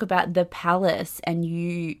you talk about the palace and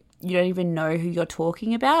you don't even know who you're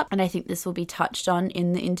talking about. And I think this will be touched on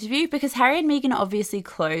in the interview because Harry and Meghan are obviously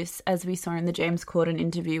close, as we saw in the James Corden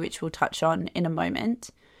interview, which we'll touch on in a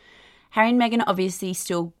moment. Harry and Meghan are obviously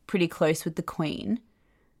still pretty close with the Queen.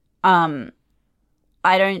 I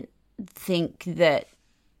don't think that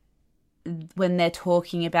when they're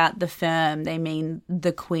talking about the firm, they mean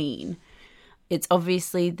the Queen. It's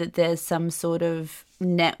obviously that there's some sort of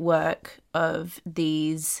network of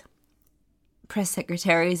these press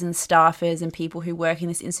secretaries and staffers and people who work in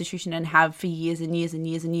this institution and have for years and years and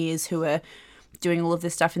years and years, who are doing all of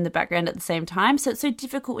this stuff in the background at the same time. So it's so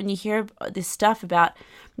difficult when you hear this stuff about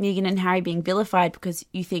Meghan and Harry being vilified, because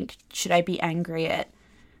you think, should I be angry at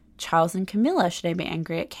Charles and Camilla? Should I be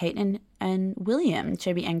angry at Kate and William?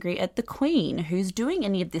 Should I be angry at the Queen? Who's doing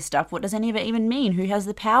any of this stuff? What does any of it even mean? Who has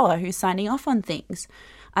the power? Who's signing off on things?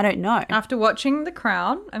 I don't know. After watching The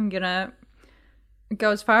Crown, I'm going to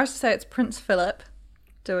go as far as to say it's Prince Philip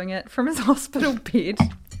doing it from his hospital bed.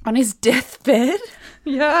 On his deathbed?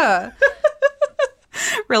 Yeah.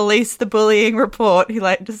 Release the bullying report. He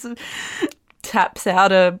just taps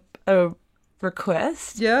out a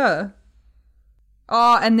request. Yeah.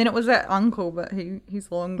 Oh, and then it was that uncle, but he's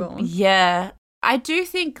long gone. Yeah. I do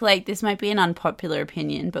think this might be an unpopular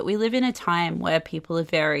opinion, but we live in a time where people are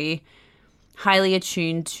very highly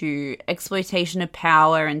attuned to exploitation of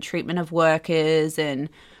power and treatment of workers and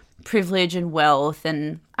privilege and wealth.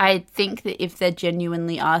 And I think that if there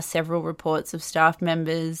genuinely are several reports of staff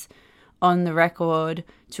members on the record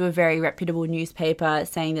to a very reputable newspaper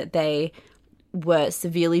saying that they were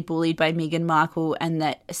severely bullied by Meghan Markle and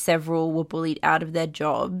that several were bullied out of their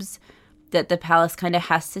jobs, that the palace kind of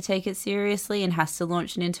has to take it seriously and has to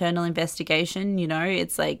launch an internal investigation.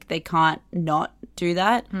 It's they can't not do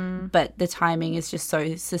that. But the timing is just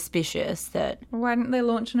so suspicious that... Why didn't they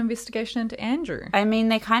launch an investigation into Andrew? I mean,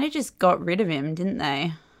 they kind of just got rid of him, didn't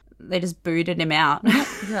they? They just booted him out.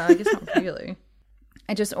 Yeah, I guess not really.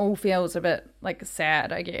 It just all feels a bit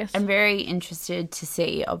sad, I guess. I'm very interested to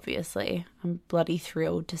see, obviously. I'm bloody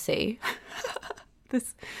thrilled to see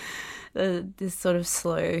this sort of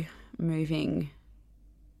slow moving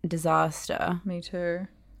disaster. Me too.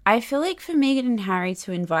 I feel like for Meghan and Harry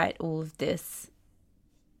to invite all of this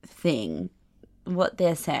thing, what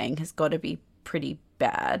they're saying has got to be pretty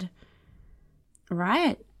bad.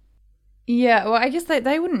 Right? Yeah, well, I guess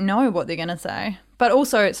they wouldn't know what they're going to say. But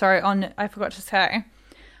also, sorry, I forgot to say,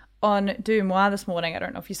 on Deux Moi this morning, I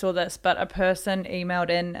don't know if you saw this, but a person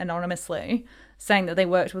emailed in anonymously saying that they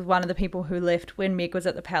worked with one of the people who left when Meg was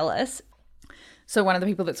at the palace. So one of the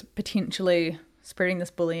people that's potentially spreading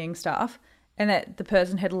this bullying stuff, and that the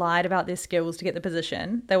person had lied about their skills to get the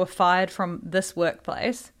position. They were fired from this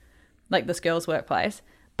workplace, this girl's workplace.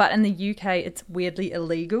 But in the UK, it's weirdly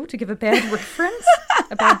illegal to give a bad reference,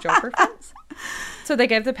 a bad job reference. So they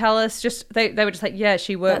gave the palace they were just yeah,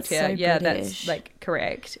 she worked here. So yeah, British. That's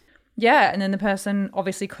correct. Yeah, and then the person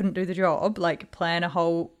obviously couldn't do the job, plan a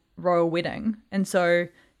whole royal wedding. And so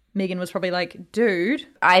Meghan was probably dude.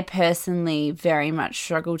 I personally very much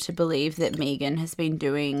struggle to believe that Meghan has been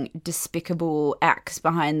doing despicable acts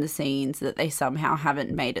behind the scenes that they somehow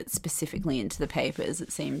haven't made it specifically into the papers.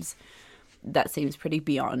 That seems pretty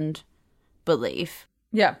beyond belief.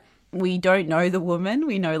 Yeah. We don't know the woman.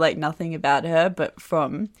 We know nothing about her, but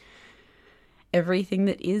from everything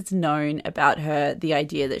that is known about her, the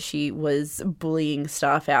idea that she was bullying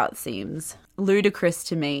staff out seems ludicrous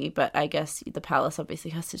to me, but I guess the palace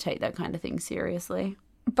obviously has to take that kind of thing seriously.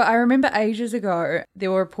 But I remember ages ago, there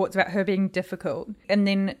were reports about her being difficult. And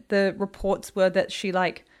then the reports were that she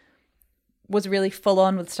was really full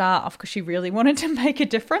on with staff because she really wanted to make a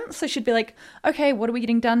difference. So she'd be okay, what are we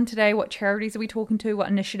getting done today? What charities are we talking to? What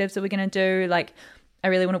initiatives are we going to do? I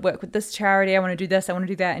really want to work with this charity. I want to do this. I want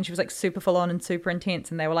to do that. And she was super full on and super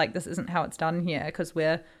intense. And they were this isn't how it's done here because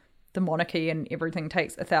we're the monarchy and everything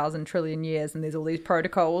takes 1,000 trillion years and there's all these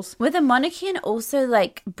protocols. With the monarchy and also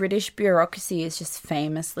British bureaucracy is just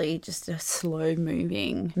famously just a slow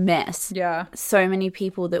moving mess. Yeah. So many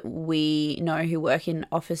people that we know who work in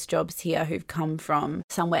office jobs here who've come from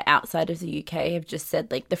somewhere outside of the UK have just said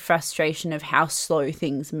the frustration of how slow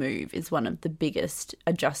things move is one of the biggest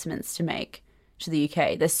adjustments to make to the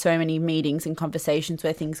UK. There's so many meetings and conversations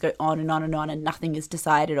where things go on and on and on and nothing is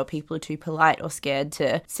decided, or people are too polite or scared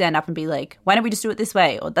to stand up and be why don't we just do it this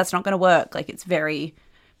way? Or that's not going to work. It's very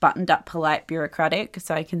buttoned up, polite, bureaucratic.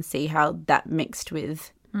 So I can see how that mixed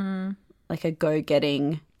with a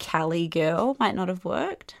go-getting Cali girl might not have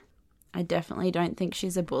worked. I definitely don't think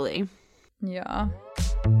she's a bully. Yeah.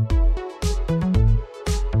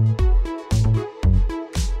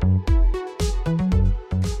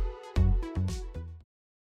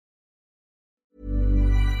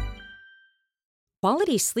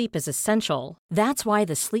 Quality sleep is essential. That's why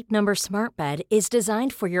the Sleep Number Smart Bed is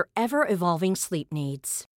designed for your ever-evolving sleep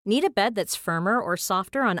needs. Need a bed that's firmer or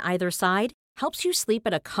softer on either side? Helps you sleep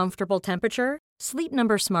at a comfortable temperature? Sleep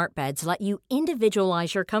Number Smart Beds let you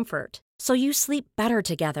individualize your comfort so you sleep better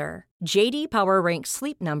together. JD Power ranks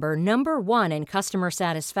Sleep Number number 1 in customer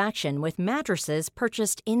satisfaction with mattresses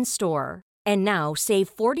purchased in-store. And now,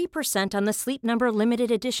 save 40% on the Sleep Number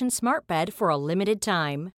Limited Edition Smart Bed for a limited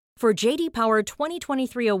time. For JD Power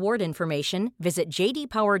 2023 award information, visit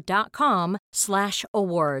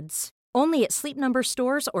jdpower.com/awards. Only at Sleep Number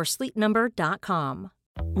stores or sleepnumber.com.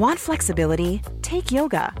 Want flexibility? Take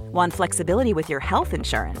yoga. Want flexibility with your health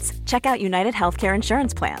insurance? Check out United Healthcare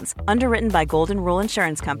Insurance Plans. Underwritten by Golden Rule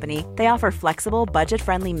Insurance Company, they offer flexible,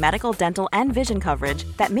 budget-friendly medical, dental, and vision coverage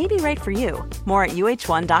that may be right for you. More at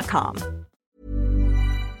uh1.com.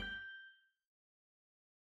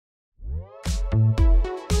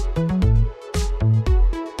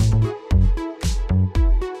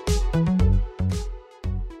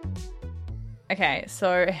 Okay,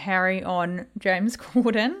 so Harry on James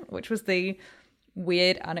Corden, which was the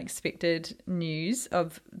weird, unexpected news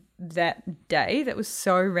of that day. That was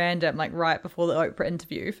so random, like right before the Oprah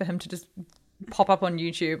interview, for him to just pop up on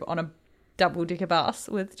YouTube on a double-decker bus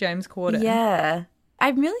with James Corden. Yeah.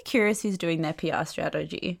 I'm really curious who's doing their PR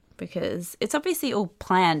strategy, because it's obviously all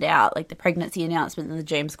planned out, like the pregnancy announcement and the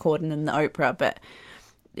James Corden and the Oprah, but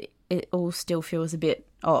it all still feels a bit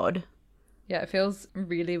odd. Yeah, it feels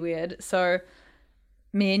really weird. So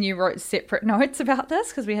me and you wrote separate notes about this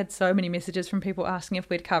because we had so many messages from people asking if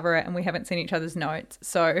we'd cover it and we haven't seen each other's notes.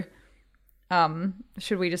 So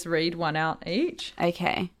should we just read one out each?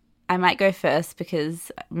 Okay. I might go first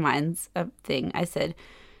because mine's a thing. I said,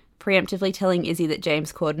 preemptively telling Izzy that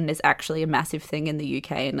James Corden is actually a massive thing in the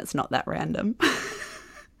UK and it's not that random.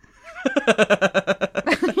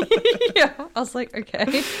 Yeah, I was like,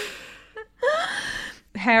 okay.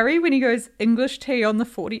 Harry, when he goes English tea on the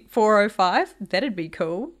 405, that'd be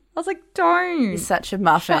cool. I was like, don't. He's such a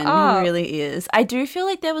muffin. He really is. I do feel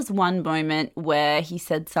like there was one moment where he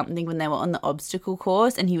said something when they were on the obstacle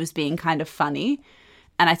course and he was being kind of funny.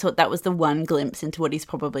 And I thought that was the one glimpse into what he's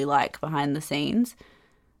probably like behind the scenes.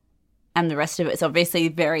 And the rest of it's obviously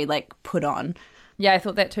very, like, put on. Yeah, I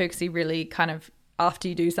thought that too, because he really kind of, after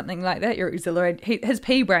you do something like that, you're exhilarated. His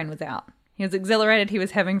pea brain was out. He was exhilarated. He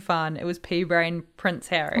was having fun. It was pea brain Prince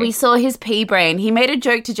Harry. We saw his pea brain. He made a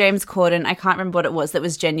joke to James Corden. I can't remember what it was that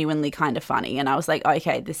was genuinely kind of funny. And I was like,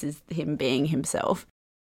 okay, this is him being himself.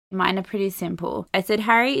 Mine are pretty simple. I said,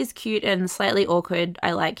 Harry is cute and slightly awkward.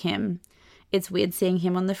 I like him. It's weird seeing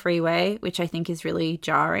him on the freeway, which I think is really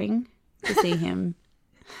jarring to see him.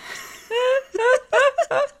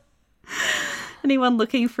 Anyone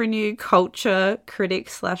looking for a new culture critic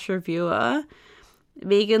 / reviewer?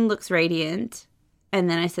 Megan looks radiant. And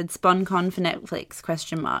then I said SponCon for Netflix, ?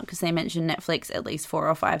 Because they mentioned Netflix at least 4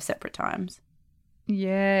 or 5 separate times.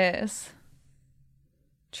 Yes.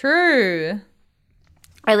 True.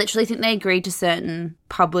 I literally think they agreed to certain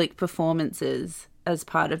public performances as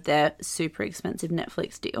part of their super expensive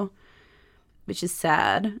Netflix deal, which is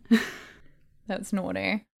sad. That's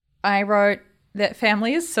naughty. I wrote, that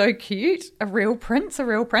family is so cute. A real prince. I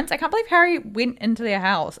can't believe Harry went into their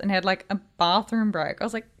house and had like a bathroom break. I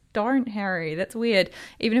was like, don't, Harry. That's weird.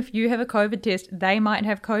 Even if you have a COVID test, they might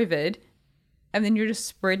have COVID. And then you're just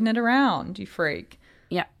spreading it around, you freak.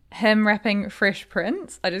 Yeah. Him rapping Fresh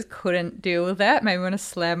Prince. I just couldn't deal with that. Made me want to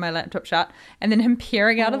slam my laptop shut. And then him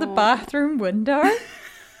peering out of the bathroom window.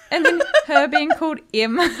 And then her being called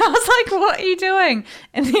M. I was like, what are you doing?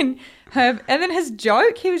 And then his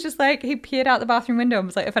joke, he was just like, he peered out the bathroom window and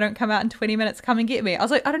was like, if I don't come out in 20 minutes, come and get me. I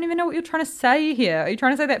was like, I don't even know what you're trying to say here. Are you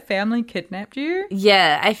trying to say that family kidnapped you?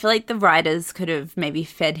 Yeah, I feel like the writers could have maybe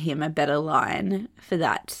fed him a better line for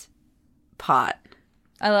that part.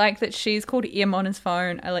 I like that she's called M on his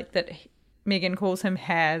phone. I like that Meghan calls him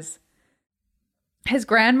Has. His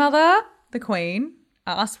grandmother, the Queen,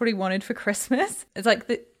 asked what he wanted for Christmas. It's like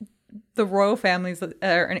the royal families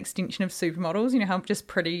are an extension of supermodels. You know how just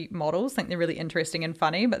pretty models think they're really interesting and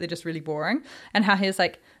funny, but they're just really boring. And how he's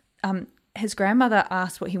like, his grandmother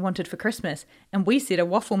asked what he wanted for Christmas, and we said a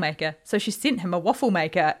waffle maker. So she sent him a waffle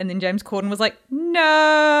maker. And then James Corden was like,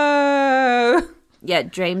 no. Yeah,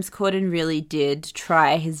 James Corden really did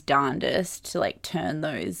try his darndest to like turn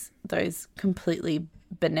those completely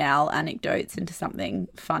banal anecdotes into something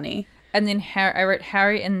funny. And then I wrote,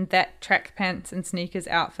 Harry in that track pants and sneakers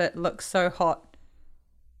outfit looks so hot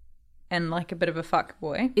and like a bit of a fuck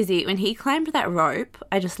boy. Izzy, when he climbed that rope,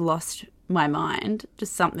 I just lost my mind.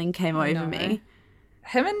 Just something came over me.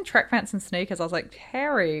 Him in track pants and sneakers, I was like,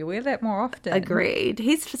 Harry, wear that more often. Agreed.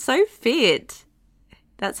 He's so fit.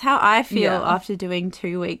 That's how I feel after doing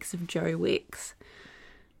 2 weeks of Joe Wicks.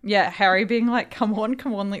 Yeah, Harry being like, come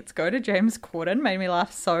on, let's go to James Corden made me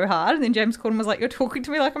laugh so hard. And then James Corden was like, you're talking to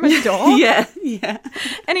me like I'm a dog. Yeah.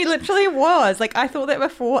 And he literally was. Like, I thought that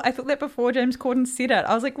before James Corden said it.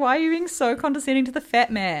 I was like, why are you being so condescending to the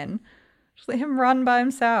fat man? Just let him run by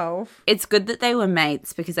himself. It's good that they were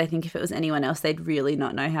mates, because I think if it was anyone else, they'd really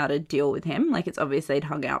not know how to deal with him. Like, it's obvious they'd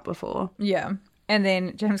hung out before. Yeah. And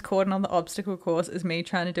then James Corden on the obstacle course is me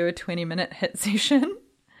trying to do a 20-minute hit session.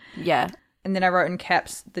 Yeah. And then I wrote in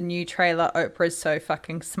caps, the new trailer, Oprah's so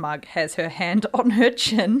fucking smug, has her hand on her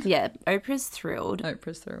chin. Yeah, Oprah's thrilled.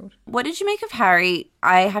 Oprah's thrilled. What did you make of Harry?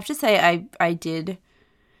 I have to say I did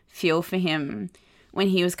feel for him when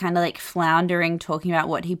he was kind of like floundering, talking about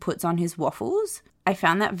what he puts on his waffles. I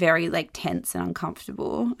found that very like tense and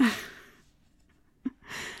uncomfortable.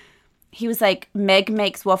 He was like, Meg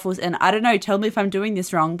makes waffles and I don't know, tell me if I'm doing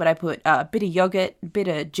this wrong, but I put a bit of yogurt, bit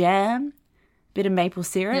of jam, bit of maple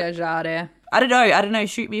syrup. Yeah, Jade. I don't know,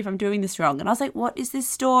 shoot me if I'm doing this wrong. And I was like, what is this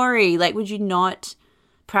story? Like, would you not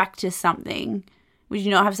practice something? Would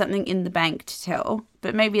you not have something in the bank to tell?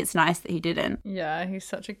 But maybe it's nice that he didn't. Yeah, he's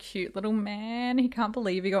such a cute little man. He can't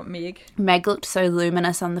believe he got Meg. Meg looked so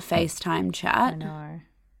luminous on the FaceTime chat. I know.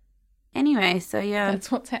 Anyway, so yeah.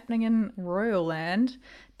 That's what's happening in Royal Land.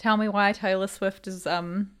 Tell me why Taylor Swift has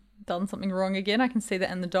done something wrong again. I can see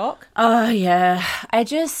that in the doc. Oh, yeah.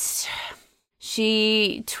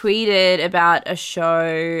 She tweeted about a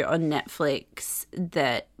show on Netflix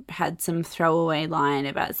that had some throwaway line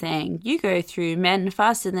about saying, you go through men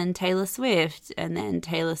faster than Taylor Swift. And then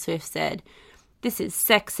Taylor Swift said, this is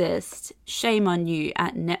sexist. Shame on you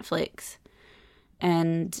at Netflix.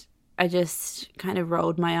 And I just kind of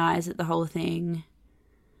rolled my eyes at the whole thing.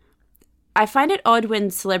 I find it odd when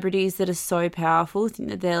celebrities that are so powerful think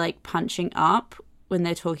that they're like punching up when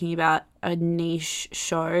they're talking about a niche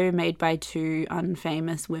show made by two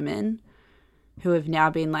unfamous women who have now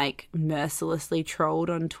been like mercilessly trolled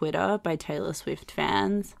on Twitter by Taylor Swift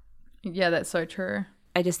fans. Yeah, that's so true.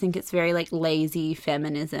 I just think it's very like lazy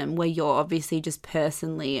feminism where you're obviously just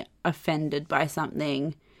personally offended by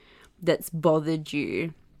something that's bothered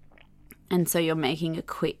you. And so you're making a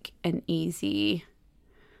quick and easy,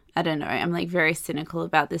 I don't know, I'm like very cynical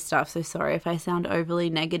about this stuff, so sorry if I sound overly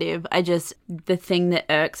negative. The thing that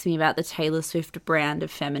irks me about the Taylor Swift brand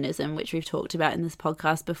of feminism, which we've talked about in this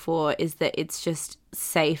podcast before, is that it's just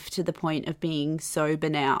safe to the point of being so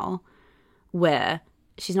banal, where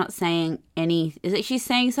she's not saying she's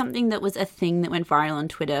saying something that was a thing that went viral on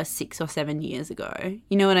Twitter 6 or 7 years ago.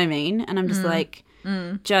 You know what I mean? And I'm just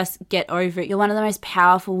just get over it. You're one of the most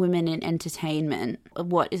powerful women in entertainment.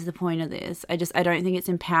 What is the point of this? I don't think it's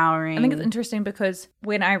empowering. I think it's interesting because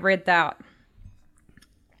when I read that,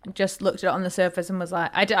 just looked at it on the surface and was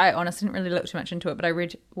like, I honestly didn't really look too much into it, but I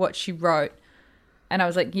read what she wrote and I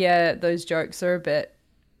was like, yeah, those jokes are a bit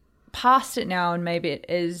past it now, and maybe it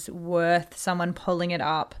is worth someone pulling it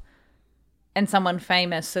up and someone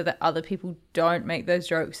famous so that other people don't make those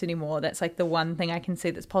jokes anymore. That's like the one thing I can see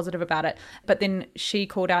that's positive about it. But then she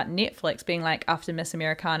called out Netflix being like, after Miss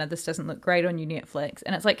Americana, this doesn't look great on you, Netflix.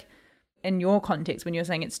 And it's like, in your context, when you're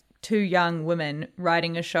saying it's two young women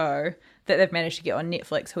writing a show that they've managed to get on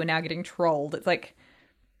Netflix who are now getting trolled, it's like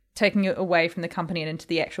taking it away from the company and into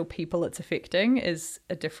the actual people it's affecting is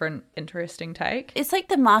a different, interesting take. It's like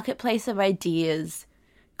the marketplace of ideas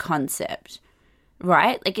concept,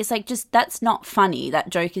 right? Like, it's like, just, that's not funny. That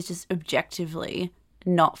joke is just objectively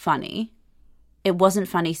not funny. It wasn't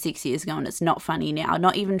funny 6 years ago and it's not funny now.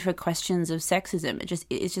 Not even for questions of sexism.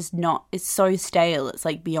 It's just not, it's so stale. It's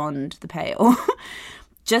like beyond the pale.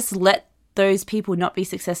 Just let those people not be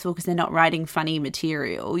successful because they're not writing funny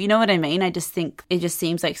material. You know what I mean? I just think it just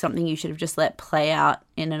seems like something you should have just let play out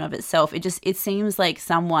in and of itself. It seems like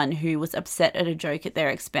someone who was upset at a joke at their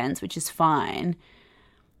expense, which is fine.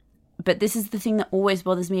 But this is the thing that always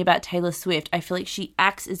bothers me about Taylor Swift. I feel like she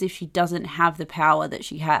acts as if she doesn't have the power that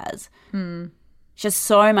she has. She has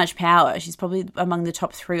so much power. She's probably among the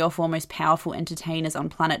top 3 or 4 most powerful entertainers on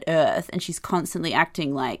planet Earth. And she's constantly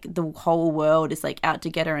acting like the whole world is like out to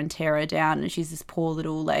get her and tear her down. And she's this poor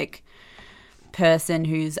little like person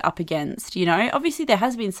who's up against, you know. Obviously there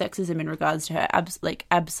has been sexism in regards to her.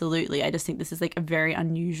 Absolutely. I just think this is like a very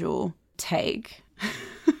unusual take.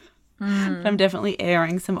 But I'm definitely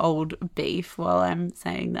airing some old beef while I'm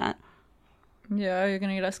saying that. Yeah, you're going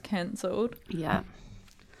to get us cancelled. Yeah.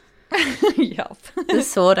 Yup. The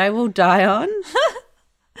sword I will die on.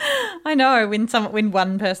 I know, when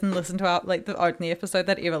one person listened to our, like, the only episode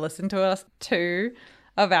that ever listened to us to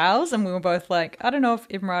of ours, and we were both like, I don't know if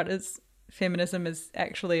Emrata's feminism is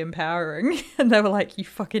actually empowering. And they were like, you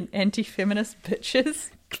fucking anti-feminist bitches.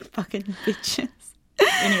 Fucking bitches.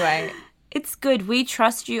 Anyway, It's good. We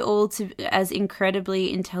trust you all to, as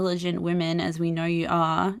incredibly intelligent women as we know you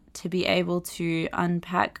are, to be able to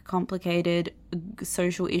unpack complicated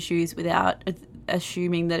social issues without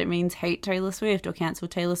assuming that it means hate Taylor Swift or cancel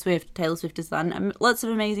Taylor Swift. Taylor Swift has done lots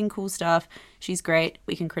of amazing, cool stuff. She's great.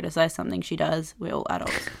 We can criticize something she does. We're all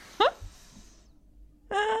adults.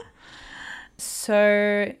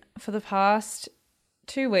 So for the past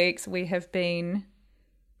 2 weeks, we have been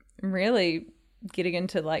really getting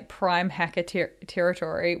into like prime hacker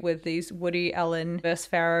territory with these Woody Allen vs.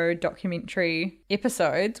 Farrow documentary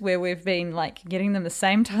episodes where we've been like getting them the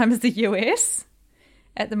same time as the US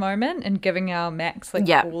at the moment and giving our max like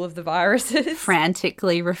all of the viruses.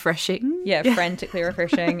 Frantically refreshing. Yeah, frantically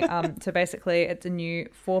refreshing. So basically it's a new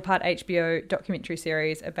 4-part HBO documentary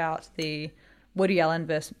series about the Woody Allen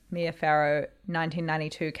versus Mia Farrow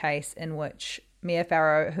 1992 case in which Mia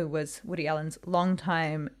Farrow, who was Woody Allen's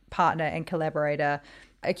longtime partner and collaborator,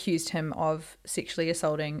 accused him of sexually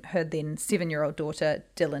assaulting her then 7-year-old daughter,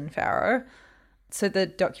 Dylan Farrow. So the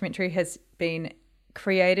documentary has been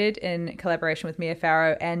created in collaboration with Mia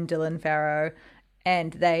Farrow and Dylan Farrow,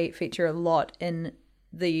 and they feature a lot in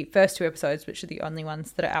the first 2 episodes, which are the only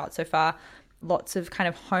ones that are out so far. Lots of kind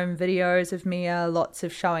of home videos of Mia, lots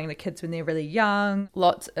of showing the kids when they're really young,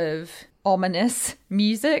 lots of ominous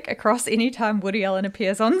music across any time Woody Allen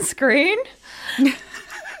appears on screen.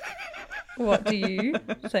 What do you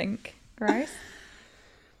think, Grace?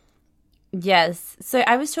 Yes. So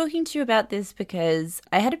I was talking to you about this because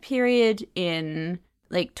I had a period in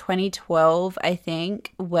like 2012, I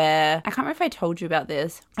think, where I can't remember if I told you about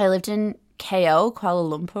this. I lived in KL, Kuala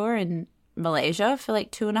Lumpur in Malaysia for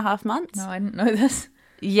like 2.5 months. No, I didn't know this.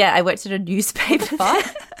 Yeah, I worked at a newspaper.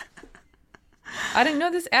 What? I didn't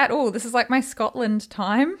know this at all. This is like my Scotland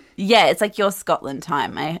time. Yeah, it's like your Scotland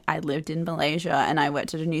time. I lived in Malaysia and I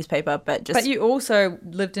worked at a newspaper, but you also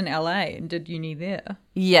lived in LA and did uni there.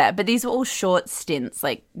 Yeah, but these were all short stints,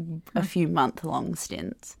 like a few month-long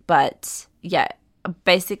stints. But yeah,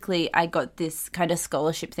 basically I got this kind of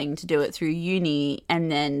scholarship thing to do it through uni,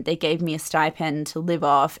 and then they gave me a stipend to live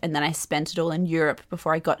off, and then I spent it all in Europe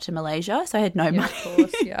before I got to Malaysia, so I had no money. Of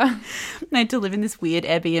course, yeah. I had to live in this weird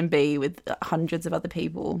Airbnb with hundreds of other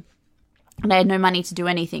people, and I had no money to do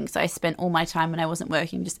anything, so I spent all my time when I wasn't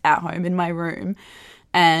working just at home in my room,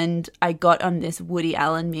 and I got on this Woody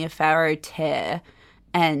Allen, Mia Farrow tear,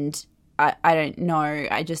 and I don't know,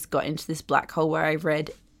 I just got into this black hole where I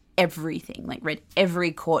read everything, like read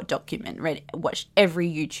every court document, watched every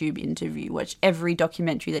YouTube interview, watched every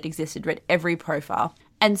documentary that existed, read every profile.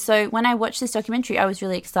 And so when I watched this documentary, I was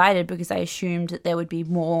really excited because I assumed that there would be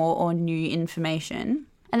more or new information.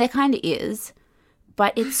 And there kind of is,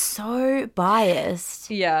 but it's so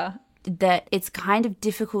biased. Yeah. That it's kind of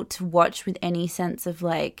difficult to watch with any sense of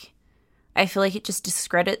like, I feel like it just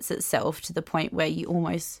discredits itself to the point where you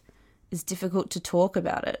almost, it's difficult to talk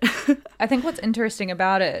about it. I think what's interesting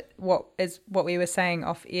about it, what we were saying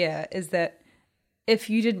off air, is that if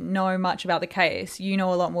you didn't know much about the case, you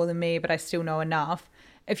know a lot more than me, but I still know enough.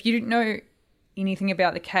 If you didn't know anything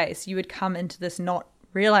about the case, you would come into this not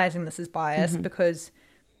realizing this is biased because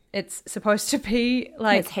it's supposed to be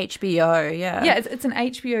like... It's HBO, yeah. Yeah, it's an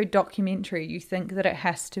HBO documentary. You think that it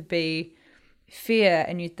has to be fair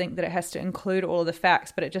and you think that it has to include all of the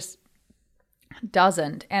facts, but it just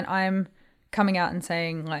doesn't. And I'm coming out and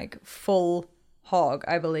saying like full hog,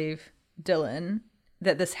 I believe Dylan,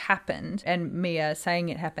 that this happened, and Mia saying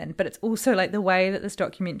it happened. But it's also like the way that this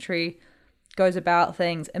documentary goes about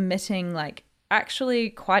things, omitting like actually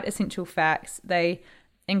quite essential facts. They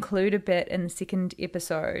include a bit in the second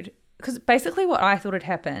episode because basically what I thought had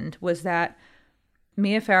happened was that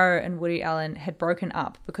Mia Farrow and Woody Allen had broken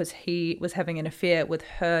up because he was having an affair with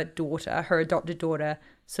her daughter, her adopted daughter,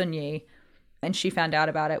 Sun Yi, and she found out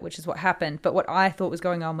about it, which is what happened. But what I thought was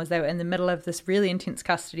going on was they were in the middle of this really intense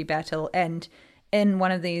custody battle, and in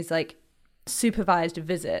one of these like supervised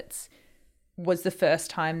visits was the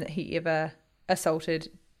first time that he ever assaulted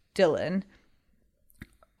Dylan,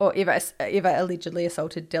 or ever allegedly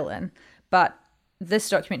assaulted Dylan. But this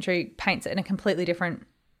documentary paints it in a completely different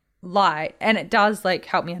light, and it does like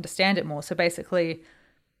help me understand it more. So basically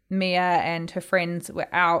Mia and her friends were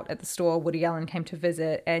out at the store. Woody Allen came to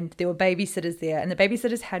visit, and there were babysitters there, and the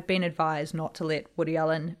babysitters had been advised not to let Woody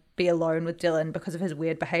Allen be alone with Dylan because of his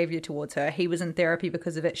weird behavior towards her. He was in therapy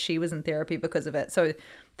because of it. She was in therapy because of it. So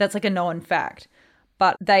that's like a known fact.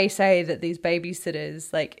 But they say that these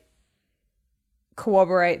babysitters like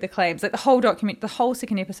corroborate the claims. Like the whole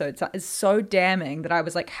second episode is so damning that I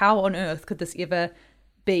was like, how on earth could this ever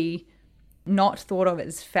be not thought of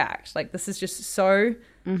as fact? Like this is just so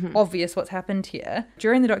obvious what's happened here.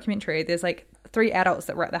 During the documentary, there's like three adults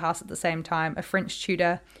that were at the house at the same time, a French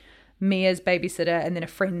tutor, Mia's babysitter, and then a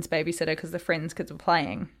friend's babysitter because the friend's kids were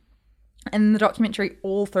playing. And in the documentary,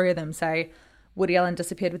 all three of them say Woody Allen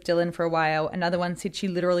disappeared with Dylan for a while. Another one said she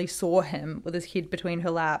literally saw him with his head between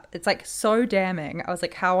her lap. It's like so damning. I was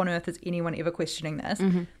like, how on earth is anyone ever questioning this?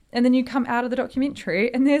 Mm-hmm. And then you come out of the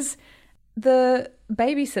documentary and there's the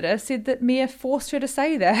babysitter said that Mia forced her to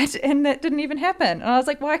say that and that didn't even happen. And I was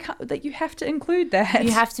like, why can't that? You have to include that.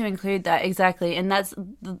 You have to include that, exactly. And that's,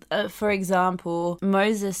 for example,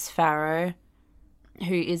 Moses Farrow,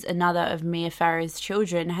 who is another of Mia Farrow's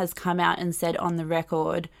children, has come out and said on the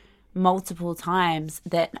record multiple times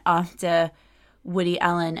that after Woody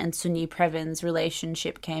Allen and Soon-Yi Previn's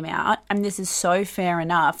relationship came out, and this is so fair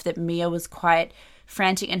enough, that Mia was quite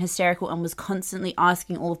frantic and hysterical and was constantly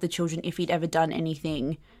asking all of the children if he'd ever done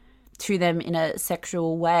anything to them in a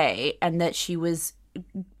sexual way, and that she was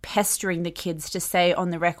pestering the kids to say on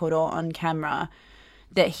the record or on camera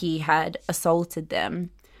that he had assaulted them.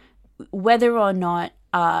 Whether or not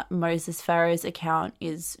Moses Farrow's account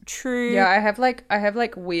is true. Yeah, I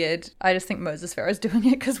have weird. I just think Moses Farrow's doing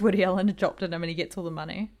it because Woody Allen adopted him and he gets all the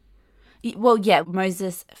money. Well, yeah,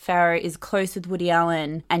 Moses Farrow is close with Woody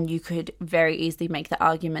Allen, and you could very easily make the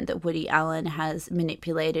argument that Woody Allen has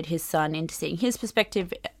manipulated his son into seeing his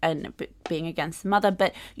perspective and being against the mother.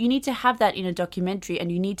 But you need to have that in a documentary,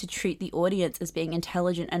 and you need to treat the audience as being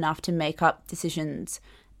intelligent enough to make up decisions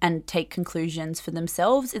and take conclusions for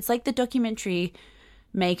themselves. It's like the documentary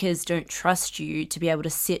makers don't trust you to be able to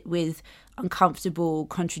sit with uncomfortable,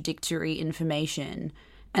 contradictory information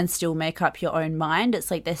and still make up your own mind. It's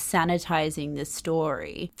like they're sanitizing the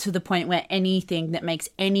story to the point where anything that makes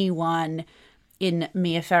anyone in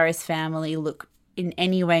Mia Farrow's family look in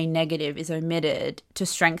any way negative is omitted to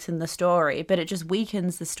strengthen the story, but it just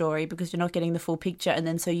weakens the story because you're not getting the full picture, and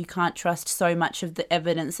then so you can't trust so much of the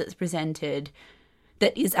evidence that's presented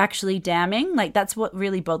that is actually damning. Like, that's what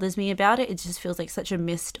really bothers me about it. It just feels like such a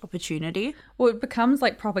missed opportunity. Well, it becomes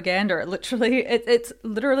like propaganda. It's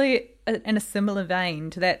literally in a similar vein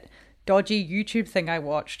to that dodgy YouTube thing I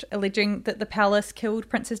watched alleging that the palace killed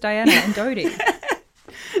Princess Diana and Dodi.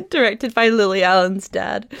 Directed by Lily Allen's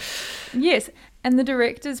dad. Yes, and the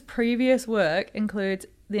director's previous work includes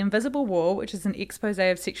The Invisible War, which is an expose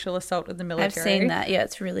of sexual assault in the military. I've seen that. Yeah,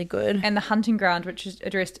 it's really good. And The Hunting Ground, which is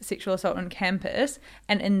addressed sexual assault on campus.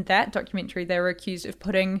 And in that documentary, they were accused of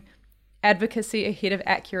putting advocacy ahead of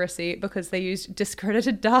accuracy because they used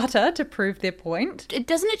discredited data to prove their point.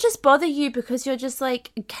 Doesn't it just bother you because you're just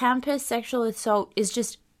like, campus sexual assault is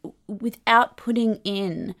just, without putting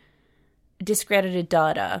in discredited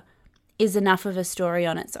data, is enough of a story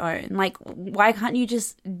on its own. Like, why can't you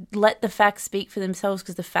just let the facts speak for themselves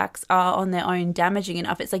because the facts are on their own damaging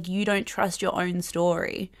enough? It's like you don't trust your own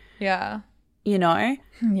story. Yeah. You know?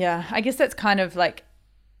 Yeah. I guess that's kind of like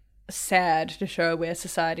sad to show where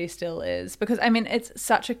society still is, because I mean it's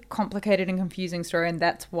such a complicated and confusing story, and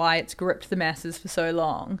that's why it's gripped the masses for so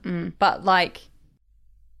long. But like,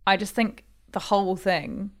 I just think the whole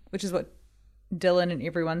thing, which is what Dylan and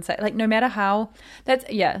everyone say, like, no matter how, that's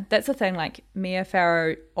the thing, like, Mia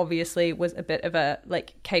Farrow obviously was a bit of a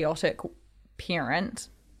like chaotic parent,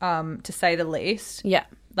 to say the least. Yeah.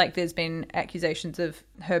 Like, there's been accusations of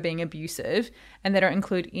her being abusive, and they don't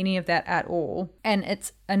include any of that at all. And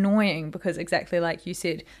it's annoying because, exactly like you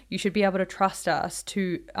said, you should be able to trust us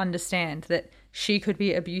to understand that she could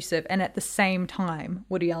be abusive, and at the same time,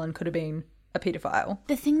 Woody Allen could have been a pedophile.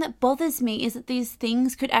 The thing that bothers me is that these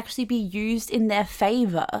things could actually be used in their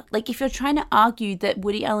favour. Like, if you're trying to argue that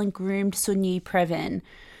Woody Allen groomed Soon-Yi Previn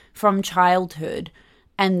from childhood,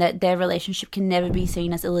 and that their relationship can never be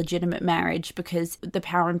seen as a legitimate marriage because the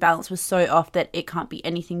power imbalance was so off that it can't be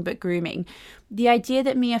anything but grooming. The idea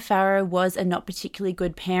that Mia Farrow was a not particularly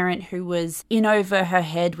good parent who was in over her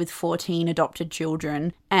head with 14 adopted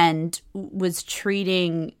children and was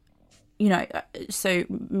treating, you know, so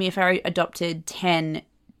Mia Farrow adopted 10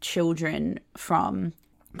 children from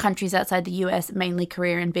countries outside the US, mainly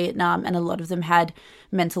Korea and Vietnam, and a lot of them had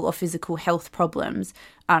mental or physical health problems.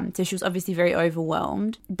 So she was obviously very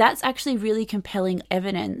overwhelmed. That's actually really compelling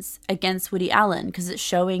evidence against Woody Allen because it's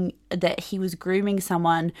showing that he was grooming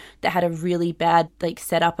someone that had a really bad like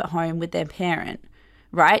setup at home with their parent,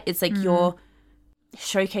 right? It's like you're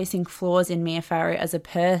showcasing flaws in Mia Farrow as a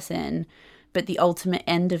person, but the ultimate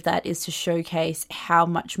end of that is to showcase how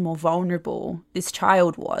much more vulnerable this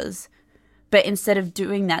child was. But instead of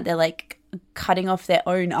doing that, they're like cutting off their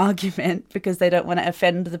own argument because they don't want to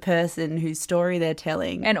offend the person whose story they're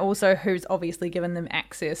telling. And also who's obviously given them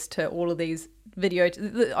access to all of these videos.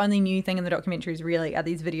 The only new thing in the documentaries really are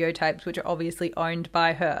these videotapes, which are obviously owned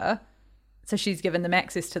by her So she's given them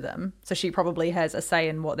access to them. So she probably has a say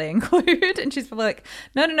in what they include. And she's probably like,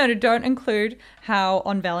 no, don't include how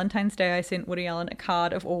on Valentine's Day I sent Woody Allen a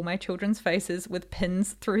card of all my children's faces with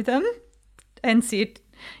pins through them and said,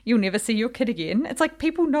 you'll never see your kid again. It's like,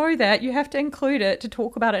 people know that. You have to include it to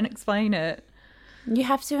talk about it and explain it. You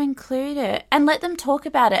have to include it and let them talk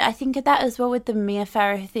about it. I think of that as well with the Mia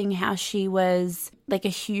Farrow thing, how she was like a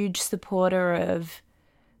huge supporter of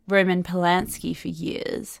Roman Polanski for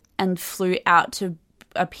years and flew out to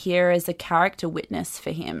appear as a character witness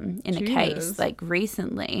for him in a case like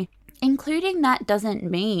recently. Including that doesn't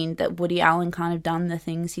mean that Woody Allen can't have done the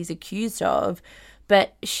things he's accused of,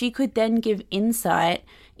 but she could then give insight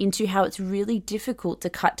into how it's really difficult to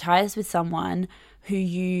cut ties with someone who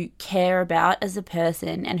you care about as a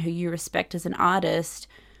person and who you respect as an artist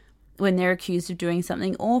when they're accused of doing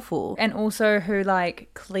something awful. And also who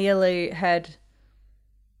like clearly had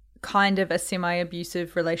kind of a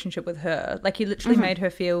semi-abusive relationship with her. Like he literally made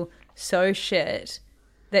her feel so shit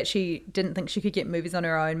that she didn't think she could get movies on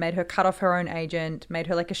her own, made her cut off her own agent, made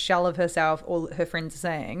her like a shell of herself, all her friends are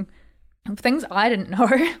saying. Things I didn't know,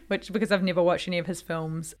 which because I've never watched any of his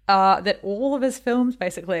films, that all of his films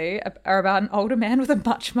basically are about an older man with a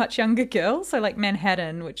much, much younger girl. So like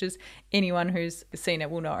Manhattan, which is anyone who's seen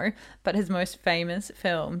it will know, but his most famous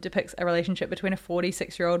film depicts a relationship between a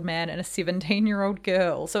 46-year-old man and a 17-year-old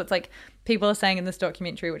girl. So it's like people are saying in this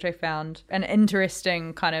documentary, which I found an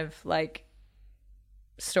interesting kind of like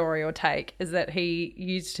story or take, is that he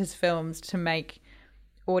used his films to make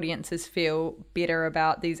audiences feel better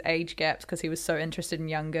about these age gaps because he was so interested in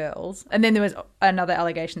young girls. And then there was another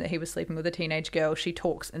allegation that he was sleeping with a teenage girl. She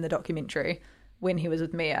talks in the documentary when he was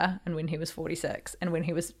with Mia and when he was 46 and when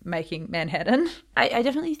he was making Manhattan. I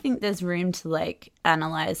definitely think there's room to like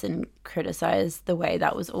analyze and criticize the way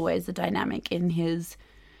that was always the dynamic in his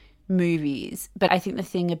movies. But I think the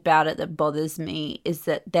thing about it that bothers me is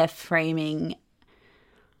that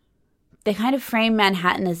they kind of frame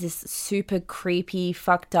Manhattan as this super creepy,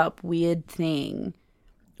 fucked up, weird thing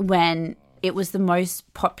when it was the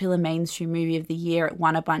most popular mainstream movie of the year. It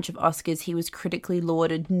won a bunch of Oscars. He was critically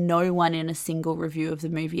lauded. No one in a single review of the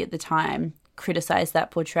movie at the time criticized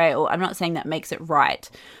that portrayal. I'm not saying that makes it right,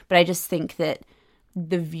 but I just think that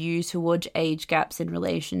the view towards age gaps in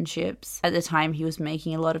relationships at the time he was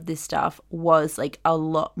making a lot of this stuff was like a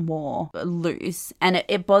lot more loose. And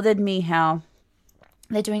it bothered me how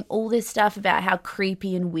they're doing all this stuff about how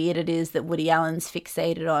creepy and weird it is that Woody Allen's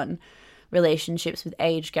fixated on relationships with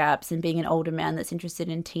age gaps and being an older man that's interested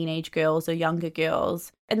in teenage girls or younger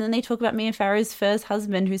girls. And then they talk about Mia Farrow's first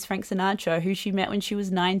husband, who's Frank Sinatra, who she met when she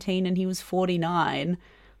was 19 and he was 49,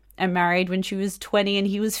 and married when she was 20 and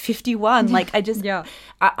he was 51. Like,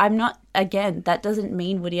 I'm not, again, that doesn't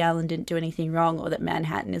mean Woody Allen didn't do anything wrong or that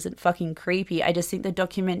Manhattan isn't fucking creepy. I just think the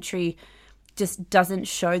documentary just doesn't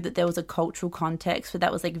show that there was a cultural context where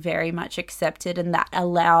that was like very much accepted and that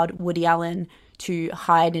allowed Woody Allen to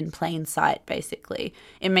hide in plain sight, basically.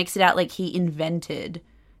 It makes it out like he invented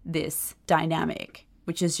this dynamic,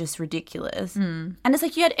 which is just ridiculous. And it's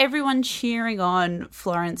like you had everyone cheering on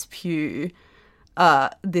Florence Pugh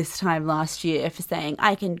this time last year for saying,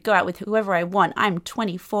 I can go out with whoever I want. I'm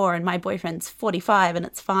 24 and my boyfriend's 45 and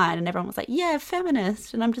it's fine. And everyone was like, yeah,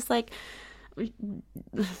 feminist. And I'm just like...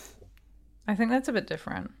 I think that's a bit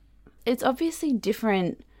different. It's obviously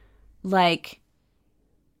different, like,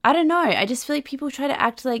 I don't know. I just feel like people try to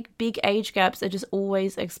act like big age gaps are just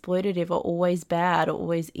always exploitative or always bad or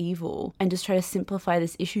always evil and just try to simplify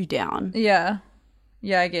this issue down. Yeah.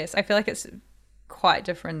 Yeah, I guess. I feel like it's quite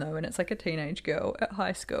different, though, when it's like a teenage girl at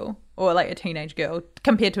high school or like a teenage girl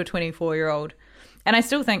compared to a 24-year-old. And I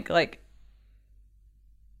still think, like,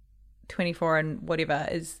 24 and whatever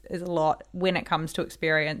is a lot when it comes to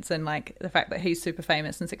experience and like the fact that he's super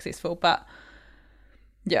famous and successful. But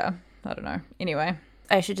yeah, I don't know. Anyway,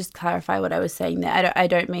 I should just clarify what I was saying there. I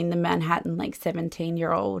don't mean the Manhattan like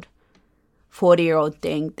 17-year-old 40-year-old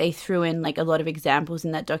thing. They threw in like a lot of examples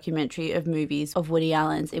in that documentary of movies of Woody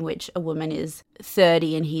Allen's in which a woman is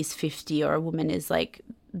 30 and he's 50, or a woman is like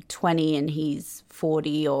 20 and he's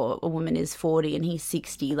 40, or a woman is 40 and he's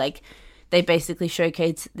 60. Like, they basically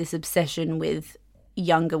showcased this obsession with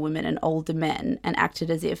younger women and older men and acted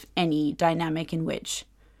as if any dynamic in which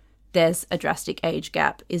there's a drastic age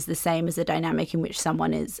gap is the same as a dynamic in which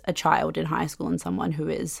someone is a child in high school and someone who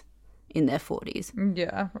is in their 40s.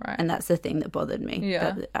 Yeah, right. And that's the thing that bothered me.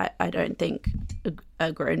 Yeah. I don't think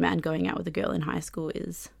a grown man going out with a girl in high school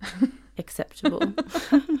is acceptable.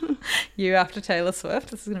 You after Taylor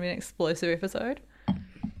Swift. This is going to be an explosive episode.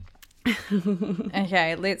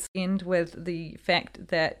 Okay, let's end with the fact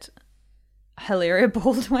that Hilaria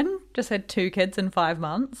Baldwin just had 2 kids in 5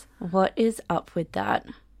 months. What is up with that?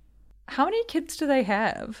 How many kids do they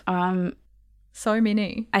have? So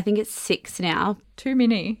many. I think it's 6 now. Too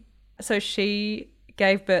many. So she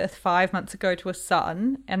gave birth 5 months ago to a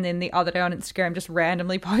son, and then the other day on Instagram just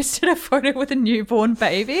randomly posted a photo with a newborn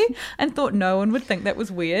baby and thought no one would think that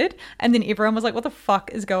was weird. And then everyone was like, what the fuck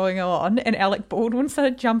is going on? And Alec Baldwin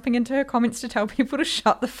started jumping into her comments to tell people to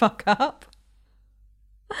shut the fuck up.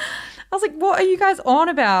 I was like, what are you guys on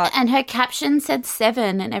about? And her caption said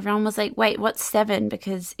 7, and everyone was like, wait, what's 7?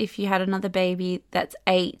 Because if you had another baby, that's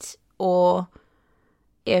 8, or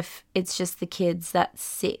if it's just the kids, that's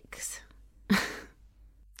 6.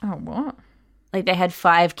 Oh, what? Like they had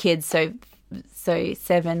 5 kids, so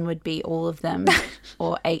 7 would be all of them,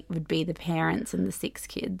 or 8 would be the parents and the 6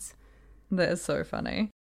 kids. That is so funny.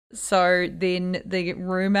 So then the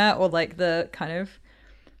rumor, or like the kind of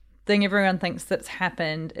thing everyone thinks that's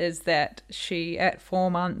happened, is that she at 4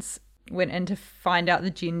 months went in to find out the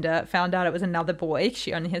gender, found out it was another boy.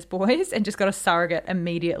 She only has boys, and just got a surrogate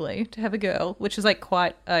immediately to have a girl, which is like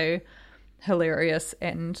quite a hilarious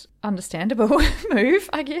and understandable move,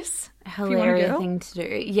 I guess. Hilarious thing to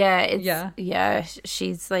do. Yeah,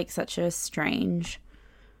 she's like such a strange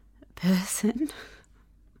person.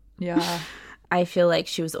 Yeah. I feel like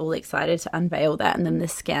she was all excited to unveil that, and then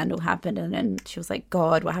this scandal happened, and then she was like,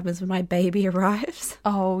 God, what happens when my baby arrives?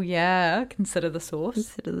 Oh, yeah. Consider the source.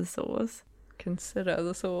 Consider the source. Consider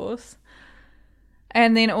the source.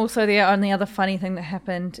 And then also the only other funny thing that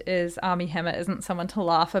happened is Armie Hammer isn't someone to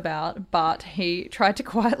laugh about, but he tried to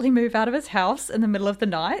quietly move out of his house in the middle of the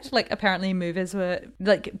night. Like, apparently movers were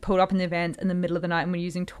like pulled up in their vans in the middle of the night and were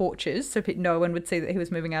using torches so no one would see that he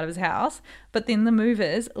was moving out of his house. But then the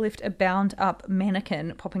movers left a bound up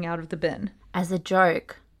mannequin popping out of the bin. As a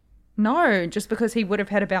joke? No, just because he would have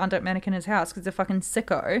had a bound up mannequin in his house because they're fucking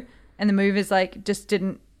sicko. And the movers like just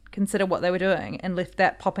didn't consider what they were doing and left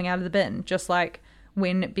that popping out of the bin, just like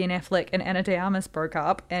when Ben Affleck and Ana de Armas broke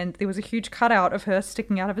up and there was a huge cutout of her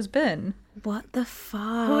sticking out of his bin. What the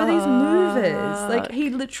fuck? Who are these movers? Like, he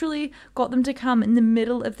literally got them to come in the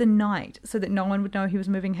middle of the night so that no one would know he was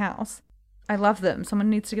moving house. I love them. Someone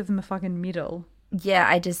needs to give them a fucking medal. Yeah,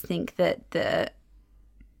 I just think that the...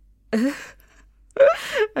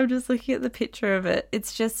 I'm just looking at the picture of it.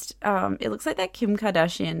 It's just, it looks like that Kim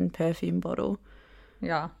Kardashian perfume bottle.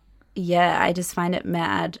 Yeah. Yeah, I just find it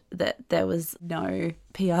mad that there was no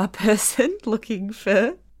PR person looking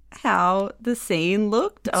for how the scene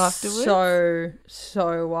looked afterwards.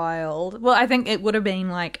 So wild. Well, I think it would have been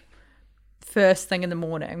like first thing in the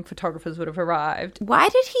morning, photographers would have arrived. Why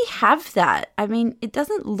did he have that? I mean, it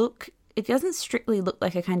doesn't strictly look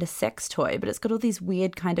like a kind of sex toy, but it's got all these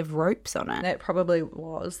weird kind of ropes on it. That probably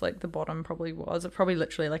was, like the bottom probably was. It's probably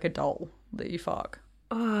literally like a doll that you fuck.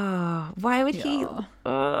 Oh, why would he?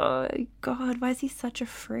 Oh, God, why is he such a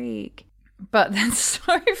freak? But that's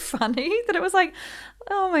so funny that it was like,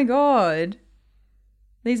 oh my God,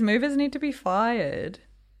 these movers need to be fired.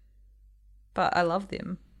 But I love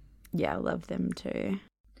them. Yeah, I love them too.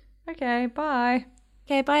 Okay, bye.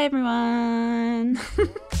 Okay, bye everyone.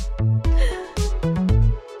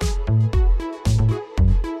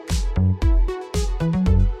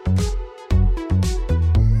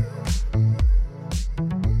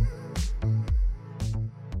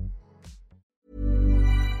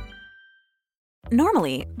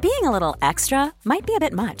 Normally, being a little extra might be a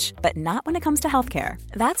bit much, but not when it comes to healthcare.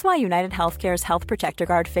 That's why United Healthcare's Health Protector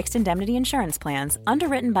Guard fixed indemnity insurance plans,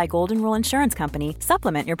 underwritten by Golden Rule Insurance Company,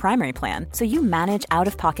 supplement your primary plan so you manage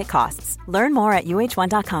out-of-pocket costs. Learn more at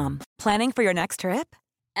uh1.com. Planning for your next trip?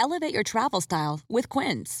 Elevate your travel style with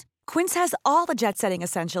Quince. Quince has all the jet-setting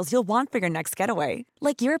essentials you'll want for your next getaway,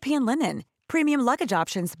 like European linen, premium luggage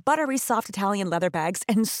options, buttery soft Italian leather bags,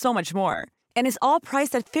 and so much more. And is all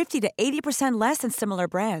priced at 50 to 80% less than similar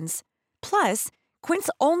brands. Plus, Quince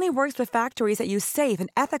only works with factories that use safe and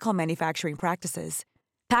ethical manufacturing practices.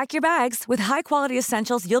 Pack your bags with high-quality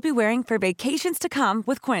essentials you'll be wearing for vacations to come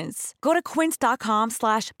with Quince. Go to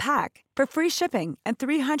quince.com/pack for free shipping and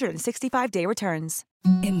 365-day returns.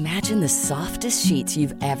 Imagine the softest sheets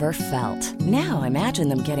you've ever felt. Now imagine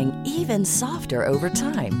them getting even softer over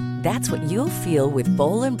time. That's what you'll feel with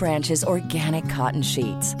Boll & Branch's organic cotton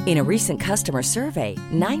sheets. In a recent customer survey,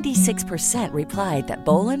 96% replied that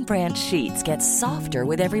Boll & Branch sheets get softer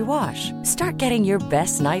with every wash. Start getting your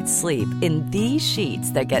best night's sleep in these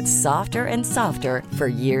sheets that get softer and softer for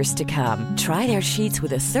years to come. Try their sheets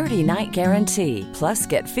with a 30-night guarantee. Plus,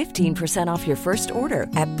 get 15% off your first order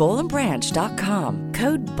at bollandbranch.com.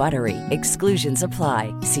 Code BUTTERY. Exclusions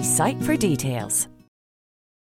apply. See site for details.